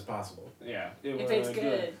many / names as possible. Yeah. If it's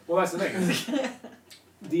good. Well, that's the thing.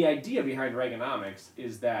 The idea behind Reaganomics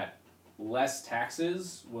is that less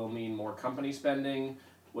taxes will mean more company spending,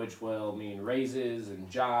 which will mean raises and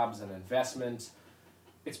jobs and investment.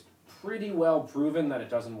 It's pretty well proven that it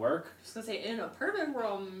doesn't work. I was gonna say, in a perfect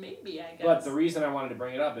world, maybe, I guess. But the reason I wanted to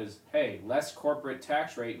bring it up is, hey, less corporate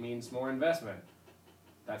tax rate means more investment.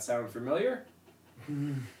 That sound familiar?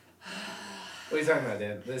 What are you talking about,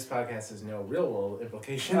 Dan? This podcast has no real-world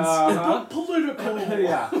implications. Political.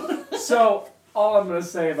 Yeah. So all I'm going to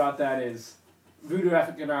say about that is voodoo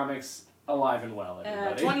economics alive and well,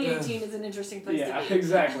 everybody. 2018 is an interesting place to be.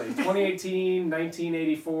 Exactly. 2018,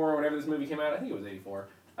 1984, whenever this movie came out. I think it was 84.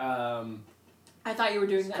 I thought you were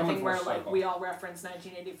doing that Coming thing full where circle. we all reference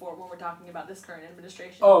 1984 when we're talking about this current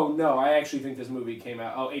administration. Oh, no, I actually think this movie came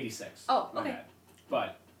out, 86. Oh, My okay. bad.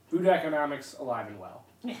 But voodoo economics alive and well.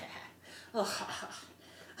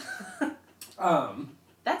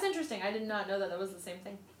 That's interesting. I did not know that was the same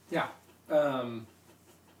thing. Yeah,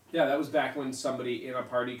 that was back when somebody in a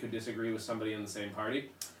party could disagree with somebody in the same party.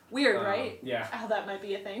 Weird, right? Yeah. How that might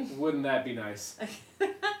be a thing. Wouldn't that be nice?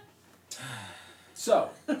 So,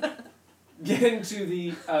 getting to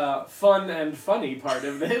the fun and funny part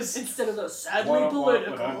of this. Instead of the sadly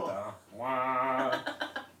political.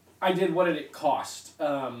 I did what did it cost.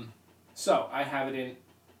 So, I have it in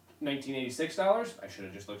 $1986. I should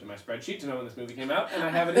have just looked at my spreadsheet to know when this movie came out, and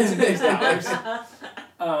I have it in today's dollars.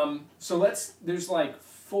 So there's like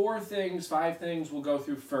 5 things we'll go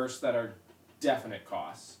through first that are definite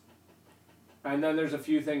costs. And then there's a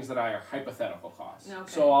few things that are hypothetical costs.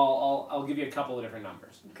 Okay. So I'll give you a couple of different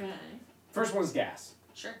numbers. Okay. First one is gas.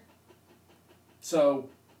 Sure. So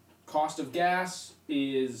cost of gas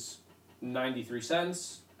is 93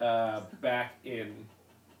 cents back in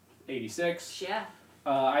 86. Yeah.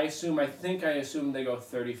 I think they go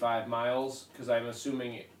 35 miles, because I'm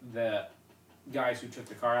assuming the guys who took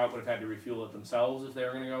the car out would have had to refuel it themselves if they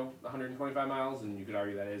were going to go 125 miles, and you could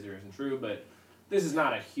argue that is or isn't true, but this is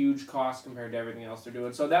not a huge cost compared to everything else they're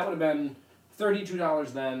doing. So that would have been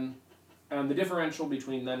 $32 then, and the differential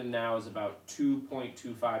between then and now is about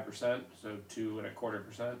 2.25%, so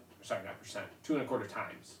 2.25%, sorry, not percent, 2.25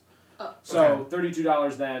 times. Oh. So Okay.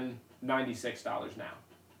 $32 then, $96 now.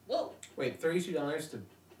 Whoa. Wait, $32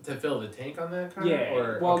 to fill the tank on that car? Yeah.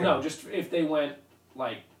 Or, well, okay. no, just if they went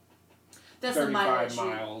like That's the 35 mileage.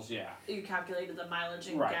 miles, yeah. You calculated the mileage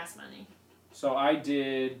and Right. gas money. So I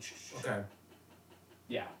did, Okay.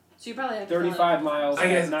 yeah, So you probably have to fill it 35 miles I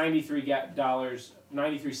guess- at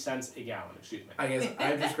 $93 cents a gallon. Excuse me. I guess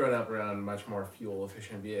I've just grown up around much more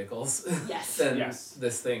fuel-efficient vehicles Yes. than Yes.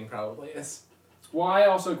 this thing probably is. Well, I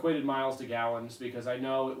also equated miles to gallons because I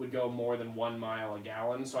know it would go more than 1 mile a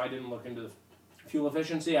gallon, so I didn't look into the fuel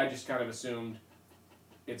efficiency. I just kind of assumed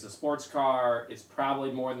it's a sports car. It's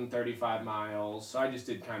probably more than 35 miles, so I just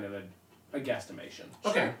did kind of a guesstimation.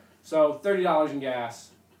 Okay. So $30 in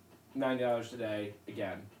gas, $9 today.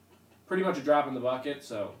 Again, pretty much a drop in the bucket.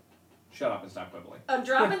 So, shut up and stop quibbling. A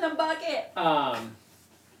drop in the bucket.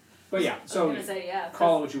 But yeah, I was so gonna say yeah.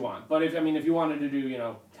 call it what you want. But if you wanted to do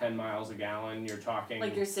 10 miles a gallon, you're talking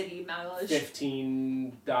Like your city mileage.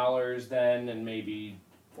 $15 then, and maybe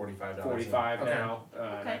 $45. 45 Okay. now.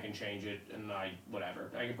 And I Okay. can change it, and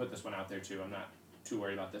whatever. I can put this one out there too. I'm not too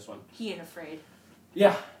worried about this one. He ain't afraid.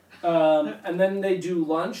 Yeah. And then they do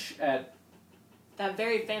lunch at. That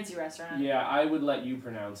very fancy restaurant. Yeah, I would let you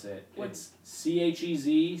pronounce it. What? It's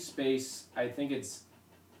CHEZ space. I think it's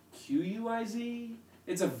QUIZ.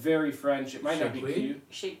 It's a very French. It might not be Chez Q.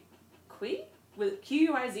 Chez Qui? With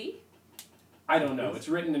Q-U-I-Z? I don't know. It's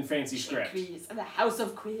written in fancy script. Quiz. The House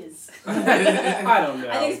of Quiz. I don't know.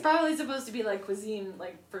 I think it's probably supposed to be like cuisine,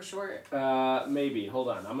 like for short. Maybe. Hold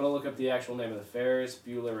on. I'm gonna look up the actual name of the Ferris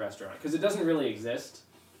Bueller restaurant because it doesn't really exist.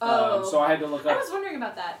 Oh. So I had to look I up. was wondering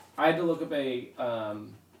about that. I had to look up a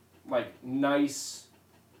nice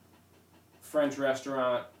French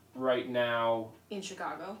restaurant right now. In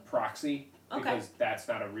Chicago. Proxy. Okay. Because that's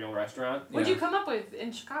not a real restaurant. What'd you come up with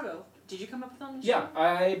in Chicago? Did you come up with on the show? Yeah,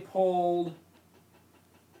 I pulled.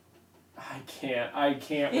 I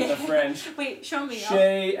can't with the French. Wait, show me.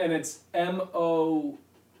 Chez, and it's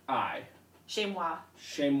M-O-I. Chez moi,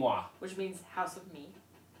 Chez moi. which means house of me.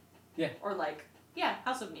 Yeah. Or like, yeah,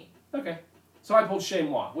 house of me. Okay. So I pulled Chez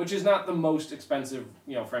moi, which is not the most expensive,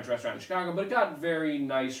 French restaurant in Chicago, but it got very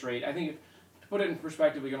nice rate. I think, to put it in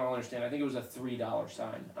perspective, we can all understand, I think it was a $3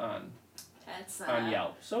 sign on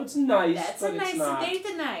Yelp. So it's nice, That's but a it's nice not. date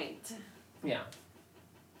tonight. Yeah.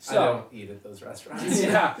 I don't eat at those restaurants.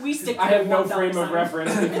 Yeah. We stick to I have the no $1 frame of sign.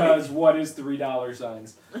 reference because what is $3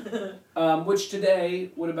 signs? Which today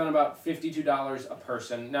would have been about $52 a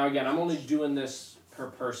person. Now again, I'm only doing this per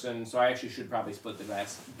person, so I actually should probably split the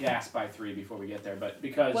gas by 3 before we get there. But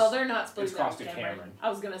because Well, they're not splitting it's that cost with of Cameron. Cameron. I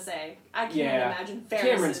was gonna say, I can't Yeah. imagine Ferris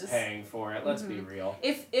Cameron's is- paying for it. Let's be real.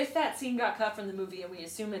 If that scene got cut from the movie and we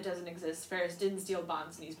assume it doesn't exist, Ferris didn't steal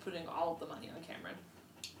bonds and he's putting all of the money on Cameron.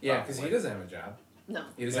 Yeah, because he doesn't have a job. No.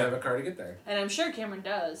 He doesn't have a car to get there. And I'm sure Cameron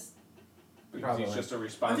does. Because Probably. he's just a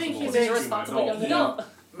responsible. he's He's a a responsible young adult.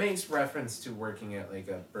 Makes reference to working at like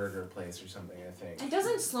a burger place or something, I think. And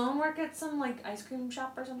doesn't Sloan work at some like ice cream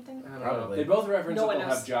shop or something? I don't know. Probably. They both reference No that one they'll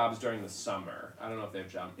knows. have jobs during the summer. I don't know if they have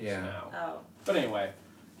jobs Yeah. now. Oh. But anyway,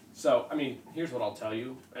 so, here's what I'll tell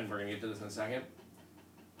you, and we're going to get to this in a second.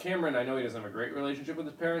 Cameron, I know he doesn't have a great relationship with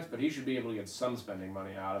his parents, but he should be able to get some spending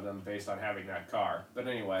money out of them based on having that car. But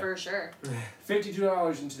anyway, For sure.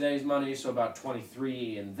 $52 in today's money, so about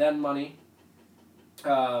 $23 in then money.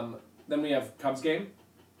 Then we have Cubs game.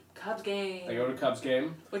 Cubs game. I go to Cubs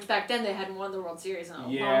game. Which back then they hadn't won the World Series in a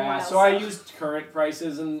long Yeah, while. so I used current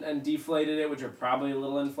prices and deflated it, which are probably a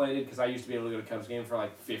little inflated because I used to be able to go to Cubs game for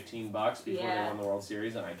like $15 before they Yeah. won the World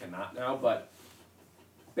Series, and I cannot now. But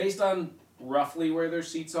based on roughly where their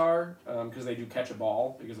seats are, because they do catch a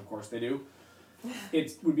ball, because of course they do,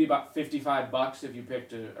 it would be about $55 if you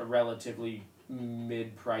picked a relatively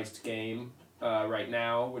mid-priced game right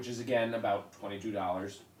now, which is again about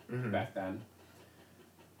 $22 back then.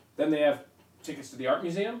 Then they have tickets to the art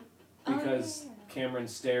museum because Cameron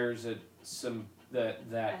stares at that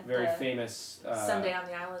At very the famous Sunday on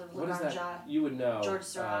the Island of what is that? Lagrange. You would know. George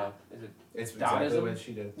Seurat. Is it It's exactly Dadaism? what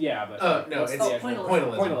she did. Yeah, but Oh, no, what's it's the actual-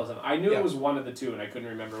 Pointillism. Pointillism. I knew Yeah. it was one of the two, and I couldn't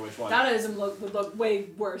remember which one. Dadaism would look way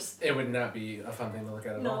worse. It would not be a fun thing to look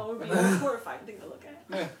at at No, all. it would be a horrifying thing to look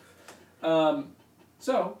at.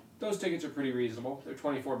 So those tickets are pretty reasonable. They're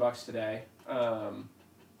 $24 today.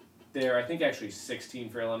 They're I think actually 16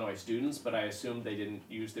 for Illinois students, but I assumed they didn't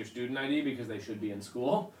use their student ID because they should be in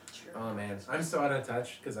school. Sure. Oh man, I'm so out of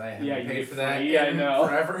touch because I haven't Yeah, you paid get for that free, I in know.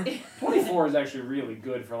 forever. 24 is actually really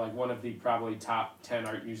good for like one of the probably top 10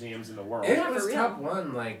 art museums in the world. It Yeah, for was real. top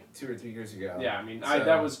one like 2 or 3 years ago. Yeah, I mean, So-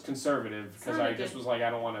 that was conservative because Sounded I just good. was like, I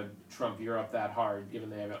don't want to trump Europe that hard, given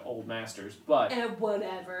they have old masters. But And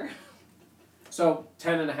whatever. so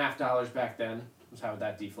 $10.50 back then was how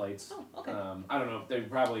that deflates. Oh, okay. I don't know. They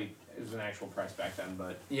probably it was an actual price back then,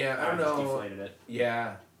 but Yeah, I don't just know. deflated it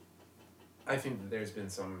Yeah, I think that there's been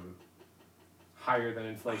some higher than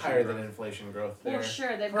inflation. higher growth. than inflation growth there. Well,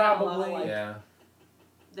 sure, they've got a lot of Probably. like, Yeah,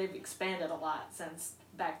 they've expanded a lot since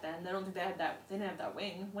back then. They don't think they had that. They didn't have that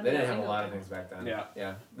wing. When they did didn't that have a wing lot of open? things back then. Yeah.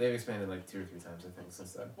 yeah, they've expanded like 2 or 3 times I think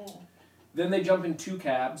since then. Then they jump in 2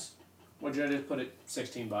 cabs, which I just put at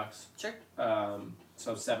 $16. Sure.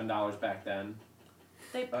 So $7 back then.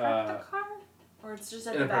 They park the car, or it's just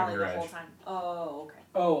at in the a parking valley the whole garage. time. Oh, okay.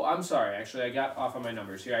 Oh, I'm sorry. Actually, I got off on my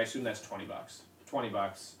numbers here. I assume that's $20.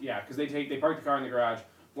 $20. Yeah, because they park the car in the garage.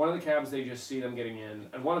 One of the cabs, they just see them getting in,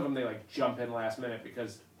 and one of them they like jump in last minute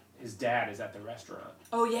because his dad is at the restaurant.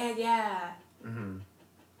 Oh yeah, yeah. Mm-hmm.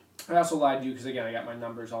 I also lied to you because again I got my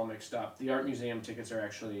numbers all mixed up. The art museum tickets are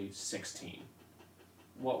actually 16.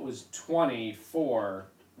 What was 24?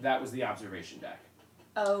 That was the observation deck.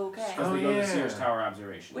 Okay. Because Oh, we go to the yeah. Sears Tower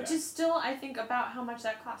observation Which deck. is still, I think, about how much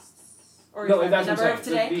that costs. Or No, is that that's the what number I'm of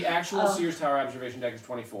saying. today? The actual Oh. Sears Tower observation deck is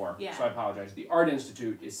 24. Yeah. So I apologize. The Art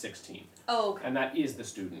Institute is 16. Oh, okay. And that is the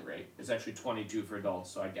student rate. It's actually 22 for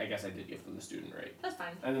adults, so I guess I did give them the student rate. That's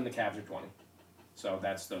fine. And then the cabs are 20. So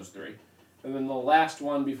that's those 3. And then the last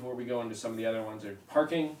one before we go into some of the other ones are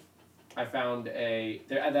parking. I found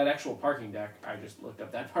that actual parking deck. I just looked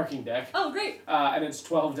up that parking deck. Oh, great. And it's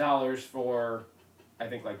 $12 for, I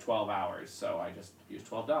think, like 12 hours. So I just used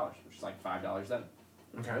 $12, which is like $5 then.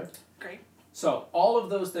 Okay. Great. So all of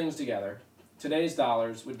those things together, today's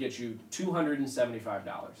dollars would get you $275.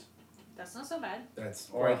 That's not so bad. That's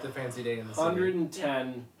Or quite the fancy day in the city.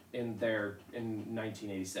 110 in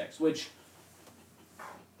 1986, which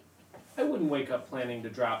I wouldn't wake up planning to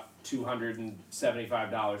drop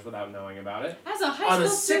 $275 without knowing about it. As a high On school a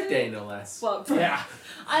sick student, day, no less. well, Yeah.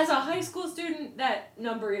 as a high school student, that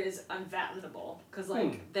number is unfathomable. Because,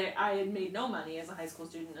 like, I had made no money as a high school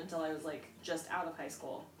student until I was, like, just out of high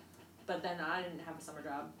school. But then I didn't have a summer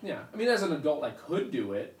job. Yeah. I mean, as an adult, I could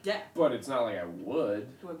do it. Yeah. But it's not like I would.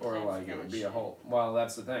 You would Or plan like for it would that be a shit. whole. Well,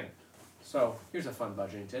 that's the thing. So here's a fun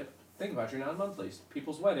budgeting tip. Think about your non-monthlies,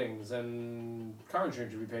 people's weddings, and car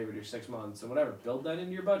insurance you pay every 6 months, and whatever. Build that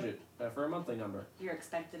into your budget for a monthly number. Your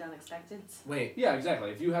expected unexpecteds. Wait, Yeah, exactly.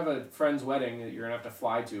 If you have a friend's wedding that you're gonna have to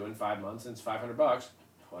fly to in 5 months, and it's $500,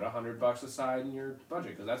 put $100 aside in your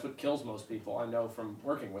budget, because that's what kills most people. I know from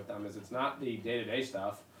working with them is it's not the day-to-day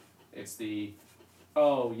stuff, it's the,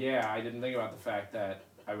 oh yeah, I didn't think about the fact that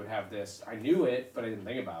I would have this. I knew it, but I didn't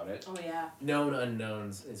think about it. Oh, yeah. known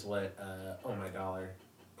unknowns is what Oh My Dollar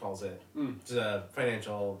calls it. Mm. It's a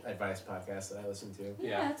financial advice podcast that I listen to.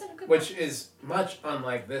 Yeah. That's a good Which is much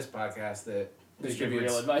unlike this podcast that They give distributes.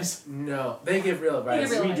 real advice. No, they give real advice.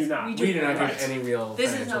 They give real We do advice. not. We do not Right. give any real This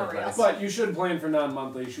is financial not real. advice. But you should plan for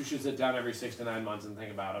non-monthlies. You should sit down every 6 to 9 months and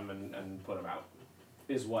think about them and put them out.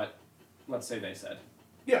 Is what, let's say they said.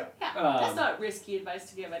 Yeah, that's Um, not risky advice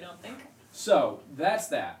to give, I don't think. So that's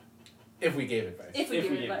that. If we gave advice. If we If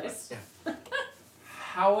give we gave advice.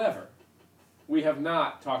 However, we have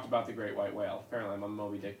not talked about the great white whale. Apparently, I'm on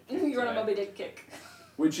Moby Dick. kick You're on a today, Moby Dick kick.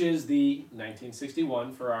 Which is the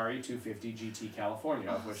 1961 Ferrari 250 GT California,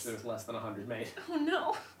 of which there's less than 100 made. Oh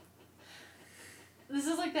no. This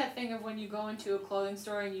is like that thing of when you go into a clothing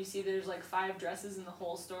store and you see there's like 5 dresses in the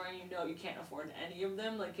whole store and you know you can't afford any of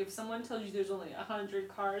them. Like if someone tells you there's only 100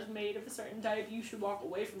 cars made of a certain type, you should walk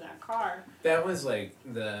away from that car. That was like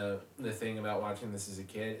the thing about watching this as a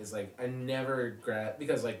kid is like I never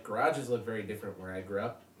because like garages look very different where I grew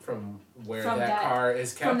up from where From that that- car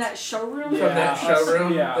is kept. From that showroom? From that Yeah,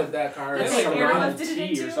 showroom yeah. that car That's is. There's like a Airlifted Model it T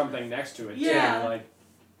or into? something next to it. Yeah. Too. Like,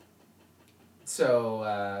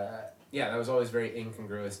 So yeah, that was always very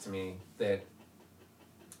incongruous to me that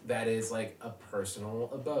is like a personal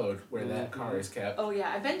abode where that car is kept. Oh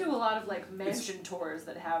yeah, I've been to a lot of like mansion tours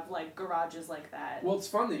that have like garages like that. well, it's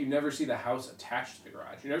fun that you never see the house attached to the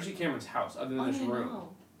garage. You never see Cameron's house other than Oh, this yeah, room. no.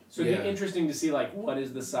 So it'd Yeah. be interesting to see like what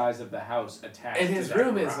is the size of the house attached And to his that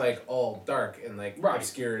room garage. is like all dark and like Right.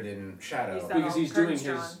 obscured in shadow. He's got because all he's doing curtains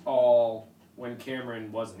his drawn. all when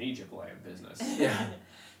Cameron was an Egypt land business. Yeah.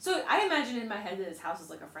 So I imagine in my head that his house is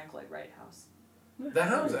like a Frank Lloyd Wright house. The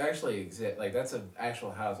house actually exists. Like that's an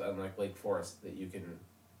actual house on like Lake Forest that you can,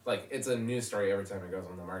 like it's a news story every time it goes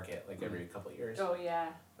on the market, like every couple of years. Oh yeah.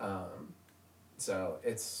 So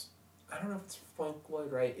it's I don't know if it's Frank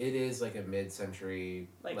Lloyd Wright. It is like a mid-century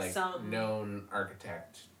Like some- known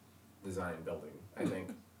architect design building. I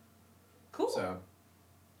think. Cool. So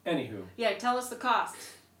Anywho, Yeah, tell us the cost.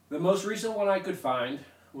 the most recent one I could find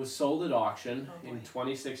was sold at auction Oh, in boy.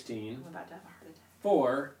 2016 I'm about to have a heart attack.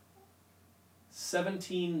 for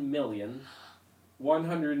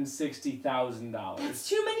 $17,160,000. That's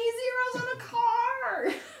too many zeros on a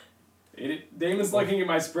car. Damon's looking at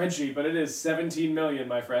my spreadsheet, but it is 17 million,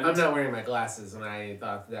 my friend. I'm not wearing my glasses, and I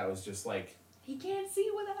thought that was just like. He can't see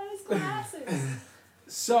without his glasses.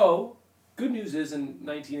 So, good news is in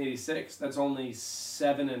 1986, that's only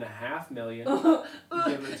 7.5 million, give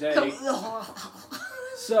or take.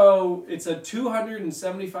 So it's a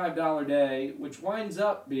 $275 day, which winds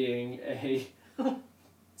up being a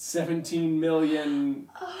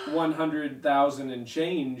 17,100,000 and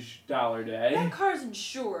change dollar day. That car's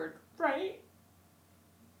insured, right?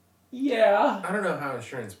 Yeah. I don't know how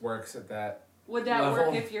insurance works at that. Would that Level.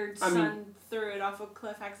 work if your I mean- son threw it off a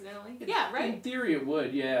cliff accidentally? Yeah, right. In theory, it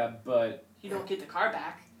would. Yeah, but You don't get the car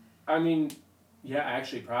back. I mean, yeah,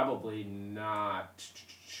 actually, probably not.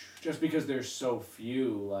 Just because there's so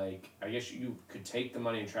few, like, I guess you could take the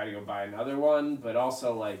money and try to go buy another one, but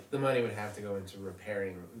also, like, The money would have to go into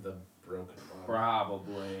repairing the broken one.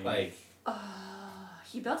 probably. Like,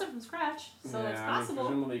 He built it from scratch, so yeah, it's I mean, possible.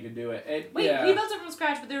 presumably you could do it. Wait, yeah. he built it from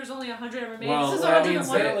scratch, but there was only 100 ever made. well, This is that 101. means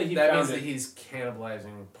Apparently he that found means it. that he's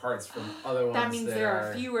cannibalizing parts from other ones. That means there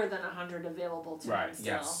are are fewer than 100 available to Right, him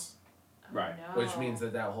still. Yes. Oh, Right. no. Which means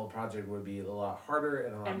that whole project would be a lot harder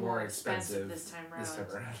and a lot And more more expensive this time around. this time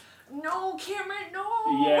around. No, Cameron, no.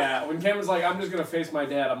 Yeah, when Cameron's like, I'm just gonna face my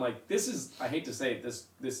dad, I'm like, this is, I hate to say it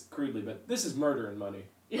this crudely, but this is murder and money.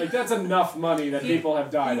 Like, that's enough money that people have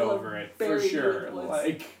died over it, for sure.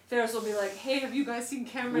 Like, Ferris will be like, hey, have you guys seen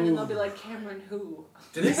Cameron? And they'll be like, Cameron who?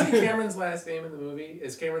 Do they say Cameron's last name in the movie?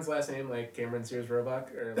 Is Cameron's last name like Cameron Sears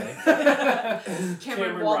Roebuck? Or like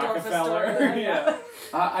Cameron Waldorf Rockefeller? Astoria? Yeah.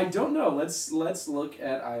 I don't know. Let's look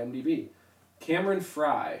at IMDb. Cameron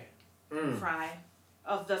Fry. Fry.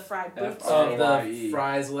 Of the Fry Boots. Of the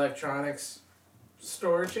Fry's Electronics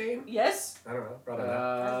store chain? Yes? I don't know. Probably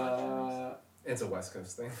not. It's a West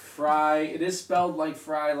Coast thing. Fry. It is spelled like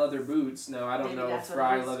Fry leather boots. Now, I don't Maybe know if that's what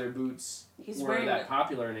Fry it is. leather boots He's were wearing that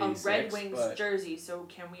popular in a 86. Red Wings but jersey, so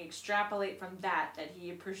can we extrapolate from that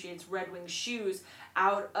he appreciates Red Wings shoes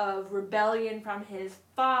out of rebellion from his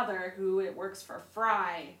father, who it works for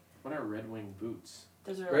Fry? what are Red Wing boots?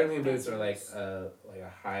 Those are Red like Wing boots fancy are like a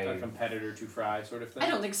high. A competitor to Fry sort of thing? I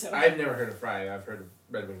don't think so. I've never heard of Fry. I've heard of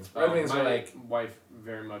Red Wings. Red Wings my are like. wife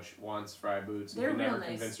very much wants Fry boots. They're and can real never nice.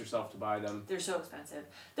 convince herself to buy them. They're so expensive.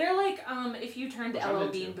 They're like if you turned Which the I'm LL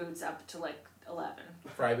into. Bean boots up to like 11.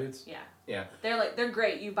 Fry boots? Yeah. Yeah. They're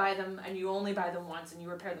great. You buy them and you only buy them once and you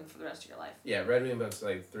repair them for the rest of your life. Yeah, Red Wing boots are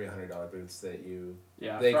like $300 boots that you.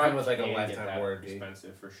 Yeah, They Fry come with, like, a can get lifetime that warranty.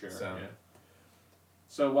 Expensive for sure. So. Yeah.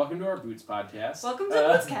 So welcome to our Boots podcast. Welcome to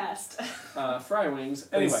Bootscast. Fry Wings.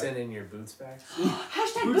 Please Anyway, send in your boots facts.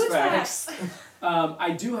 Hashtag Boots Boots facts. Facts.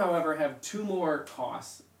 I do, however, have two more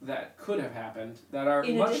costs that could have happened that are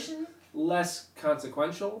In much addition, less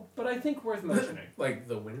consequential, but I think worth mentioning. Like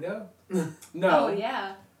the window? No. oh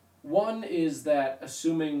yeah. One is that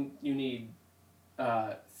assuming you need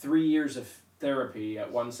 3 years of therapy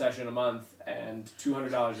at one session a month and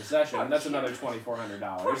 $200 a session, Poor that's Cameron. another $2,400. Poor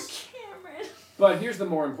Cameron. But here's the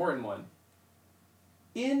more important one.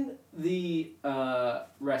 In the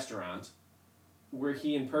restaurant where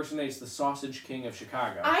he impersonates the Sausage King of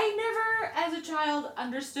Chicago. I never, as a child,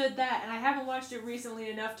 understood that, and I haven't watched it recently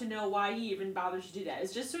enough to know why he even bothers to do that.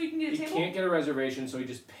 It's just so he can get a He table? can't get a reservation, so he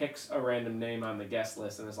just picks a random name on the guest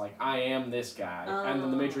list and is like, I am this guy. And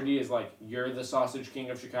then the maitre d' is like, you're the Sausage King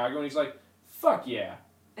of Chicago? And he's like, fuck yeah.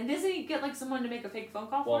 And doesn't he get like someone to make a fake phone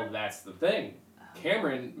call for Well, him? that's the thing.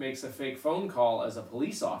 Cameron makes a fake phone call as a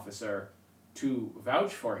police officer to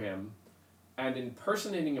vouch for him, and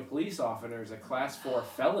impersonating a police officer is a class 4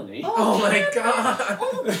 felony. Oh my god!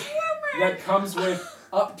 Oh, Cameron! That comes with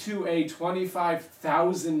up to a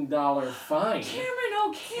 $25,000 fine. Cameron,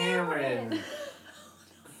 oh Cameron!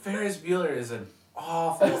 Ferris Bueller is an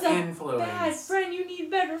awful He's a influence. bad friend. You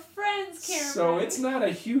need better friends, Cameron. So it's not a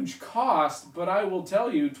huge cost, but I will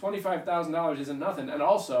tell you, $25,000 isn't nothing. And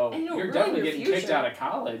also, And it'll you're ruin definitely your getting future. kicked out of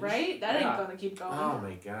college. Right? That Yeah. ain't gonna keep going. Oh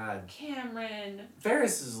my god. Cameron.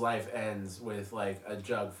 Ferris's life ends with like a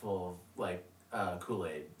jug full of like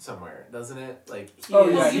Kool-Aid somewhere, doesn't it? Like he Oh,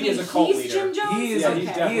 is, yeah, you he is mean a cult he's leader. Jim Jones? he is Yeah, a, he's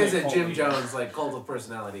Okay. definitely he is a a cult Jim leader. Jones like cult of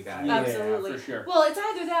personality guy. Yeah, Absolutely. for sure. Well, it's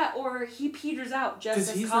either that or he peters out just 'Cause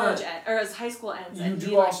as he's college not- or as high school ends. You and do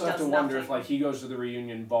he, like, also have to does wonder nothing. if like he goes to the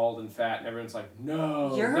reunion bald and fat and everyone's like,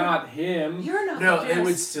 no, You're- not him. You're not No, the it would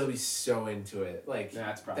best. still be so into it. Like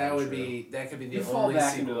That's probably that would true. be that could be the You fall only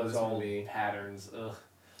back into sequel to those this old movie. patterns. Ugh.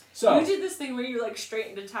 So, You did this thing where you like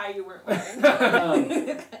straightened a tie you weren't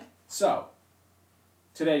wearing. so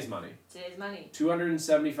today's money. Today's money.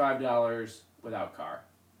 $275 without car.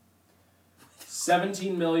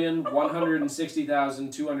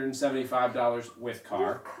 $17,160,275 with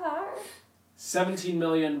car. Car.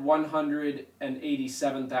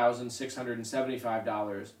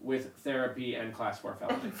 $17,187,675 with therapy and class 4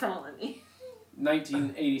 felony. Felony.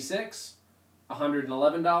 1986,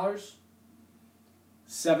 $111.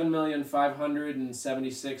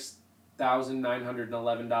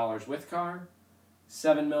 $7,576,911 with car.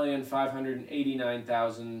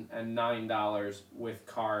 $7,589,009 with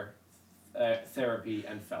car, therapy,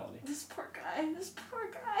 and felony. This poor guy. This poor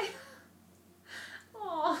guy.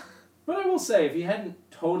 Aw. But I will say, if he hadn't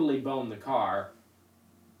totally boned the car,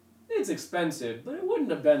 it's expensive, but it wouldn't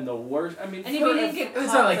have been the worst. I mean, And if he didn't get It's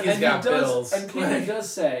caught not like for he's the- got bills. And Cameron does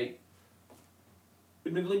say,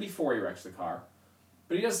 admittedly before he wrecks the car,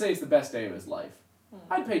 but he does say it's the best day of his life.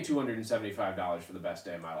 I'd pay $275 for the best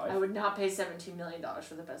day of my I life. would not pay $17 million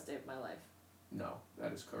for the best day of my life. No,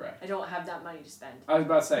 that is correct. I don't have that money to spend. I was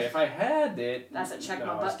about to say, if I had it, That's a check no,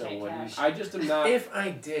 my I butt still cake wouldn't. cash. I just am not. If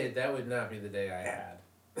I did, that would not be the day I had.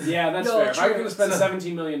 Yeah, that's No, fair. If I was true. going to spend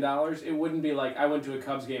 $17 million, it wouldn't be like I went to a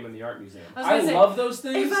Cubs game in the art museum. I was I gonna say, love those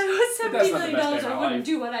things. If I was but that's $17 not the million, best day of I my wouldn't life.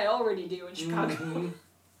 do what I already do in Chicago. Mhm.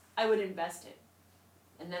 I would invest it.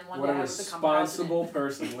 And then one What day a I would become responsible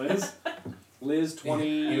president. person, Liz. Liz, 20.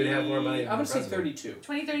 You would have more money than I'm going the to say president. 32.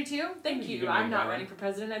 2032? Thank You you. can I'm make not that. running for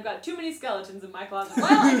president. I've got too many skeletons in my closet. Well,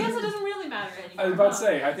 I guess it doesn't really matter anymore. I was about to huh?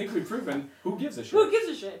 say, I think we've proven who gives a shit. Who gives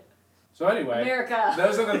a shit? So anyway, America.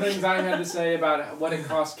 those are the things I had to say about what it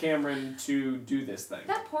cost Cameron to do this thing.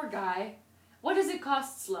 That poor guy. What does it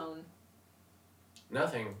cost Sloane?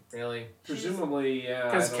 Nothing, really. Presumably, yeah.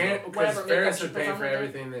 Because Whatever Ferris makeup would she pay puts on for with it.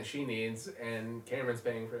 everything that she needs, and Cameron's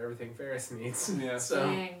paying for everything Ferris needs. Yeah. So,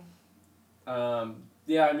 Dang.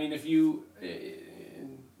 Yeah, I mean, if you,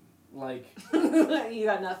 like, You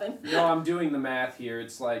got nothing. no, I'm doing the math here.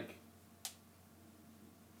 It's like,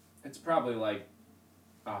 it's probably like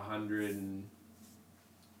 $110,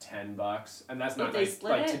 and that's not If they like,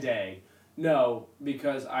 split like it? today. No,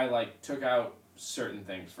 because I like took out certain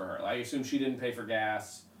things for her. I assume she didn't pay for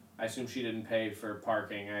gas. I assume she didn't pay for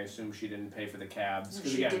parking. I assume she didn't pay for the cabs.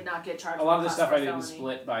 'Cause She again, did not get charged. a lot of for the stuff class I four didn't felony.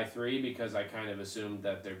 split by 3 because I kind of assumed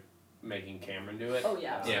that they're making Cameron do it. Oh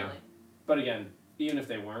yeah, absolutely. But again, even if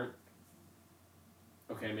they weren't,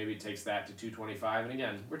 okay, maybe it takes that to 225. And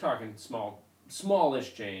again, we're talking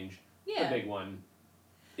smallish change. Yeah. The big one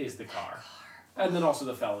is the car. And then also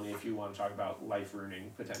the felony if you want to talk about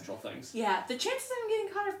life-ruining potential things. Yeah, the chances of him getting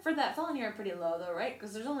caught for that felony are pretty low though, right?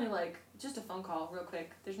 Because there's only like just a phone call, real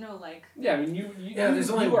quick. There's no like. Yeah, I mean, there's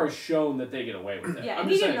only you are shown that they get away with it. Yeah, I'm and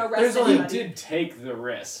he just didn't saying, arrest there's only- he anybody. did take the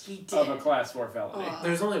risk He of a did. class 4 felony. Ugh.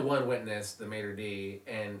 there's only one witness, the maitre d',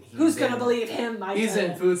 and he's Who's gonna in- believe him? My He's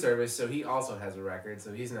in God. food service, so he also has a record,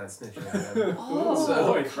 so he's not snitching on him. Oh,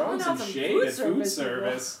 So- boy, throwing calling out some some shade food at food service people.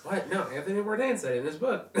 service. What? No, Anthony Bourdain said it in his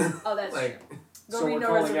book. Oh, that's like, true. Go So read we're No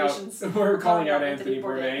calling Reservations. out. We're calling out Anthony Anthony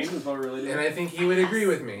Bourdain. Bourdain. Is what we're really doing. and I think he would agree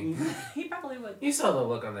with me. He probably would. You saw the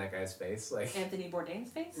look on that guy's face, like. Anthony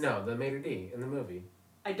Bourdain's face? No, the maitre d' in the movie.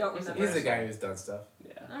 I don't He's remember. He's the guy who's done stuff.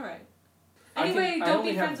 Yeah. All right. I can- Anyway, I don't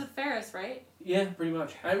only be have- friends with Ferris, right? Yeah, pretty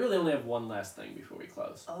much. I really only have one last thing before we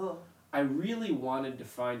close. Oh. I really wanted to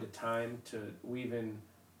find a time to weave in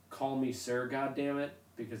 "Call Me Sir, goddammit,"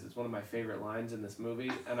 because it's one of my favorite lines in this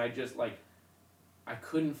movie, and I just like. I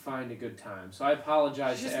couldn't find a good time, so I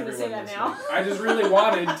apologize You're to just gonna everyone say that listening. now? I just really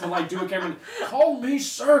wanted to like do a Cameron, "Call me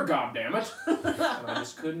Sir, goddammit," and I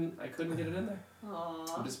just couldn't. I couldn't get it in there. I'm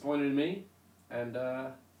Aww. disappointed in me, and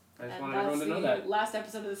I just And wanted that's everyone to know the that. last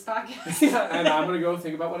episode of this podcast. Yeah, and I'm gonna go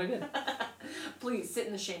think about what I did. Please sit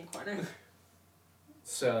in the shame corner.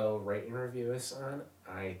 So, rate and review us on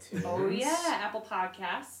iTunes. Oh yeah, Apple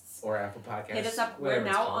Podcasts. Or Apple Podcasts. Hit us up. We're whatever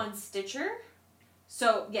it's now called. on Stitcher.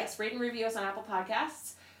 So yes, rate and review us on Apple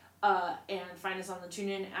Podcasts, and find us on the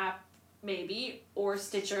TuneIn app, maybe, or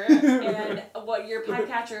Stitcher, and what your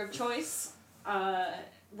podcatcher of choice.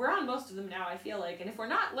 We're on most of them now, I feel like, and if we're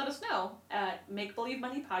not, let us know at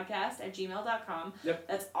makebelievemoneypodcast@gmail.com. Yep.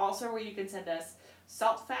 That's also where you can send us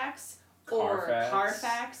salt facts or Carfax.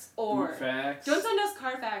 Carfax or Boot facts. don't send us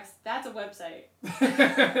Carfax. That's a website.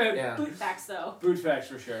 Yeah. Boot facts though. Boot facts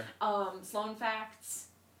for sure. Sloan facts.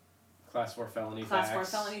 Class 4 felony Class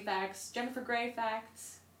facts. 4 felony facts, Jennifer Grey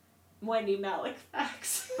facts, Wendy Malick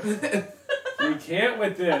facts. We can't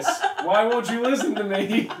with this. Why won't you listen to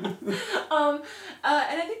me? And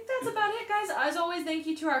I think that's about it, guys. As always, thank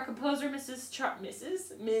you to our composer, Ms.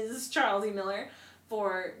 Charles E. Miller,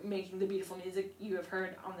 for making the beautiful music you have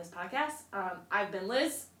heard on this podcast. I've been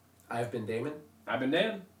Liz. I've been Damon. I've been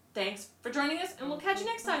Dan. Thanks for joining us, and we'll catch you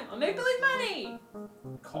next time on Make Believe Money.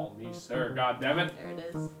 Call me Sir, goddammit. There it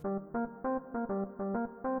is.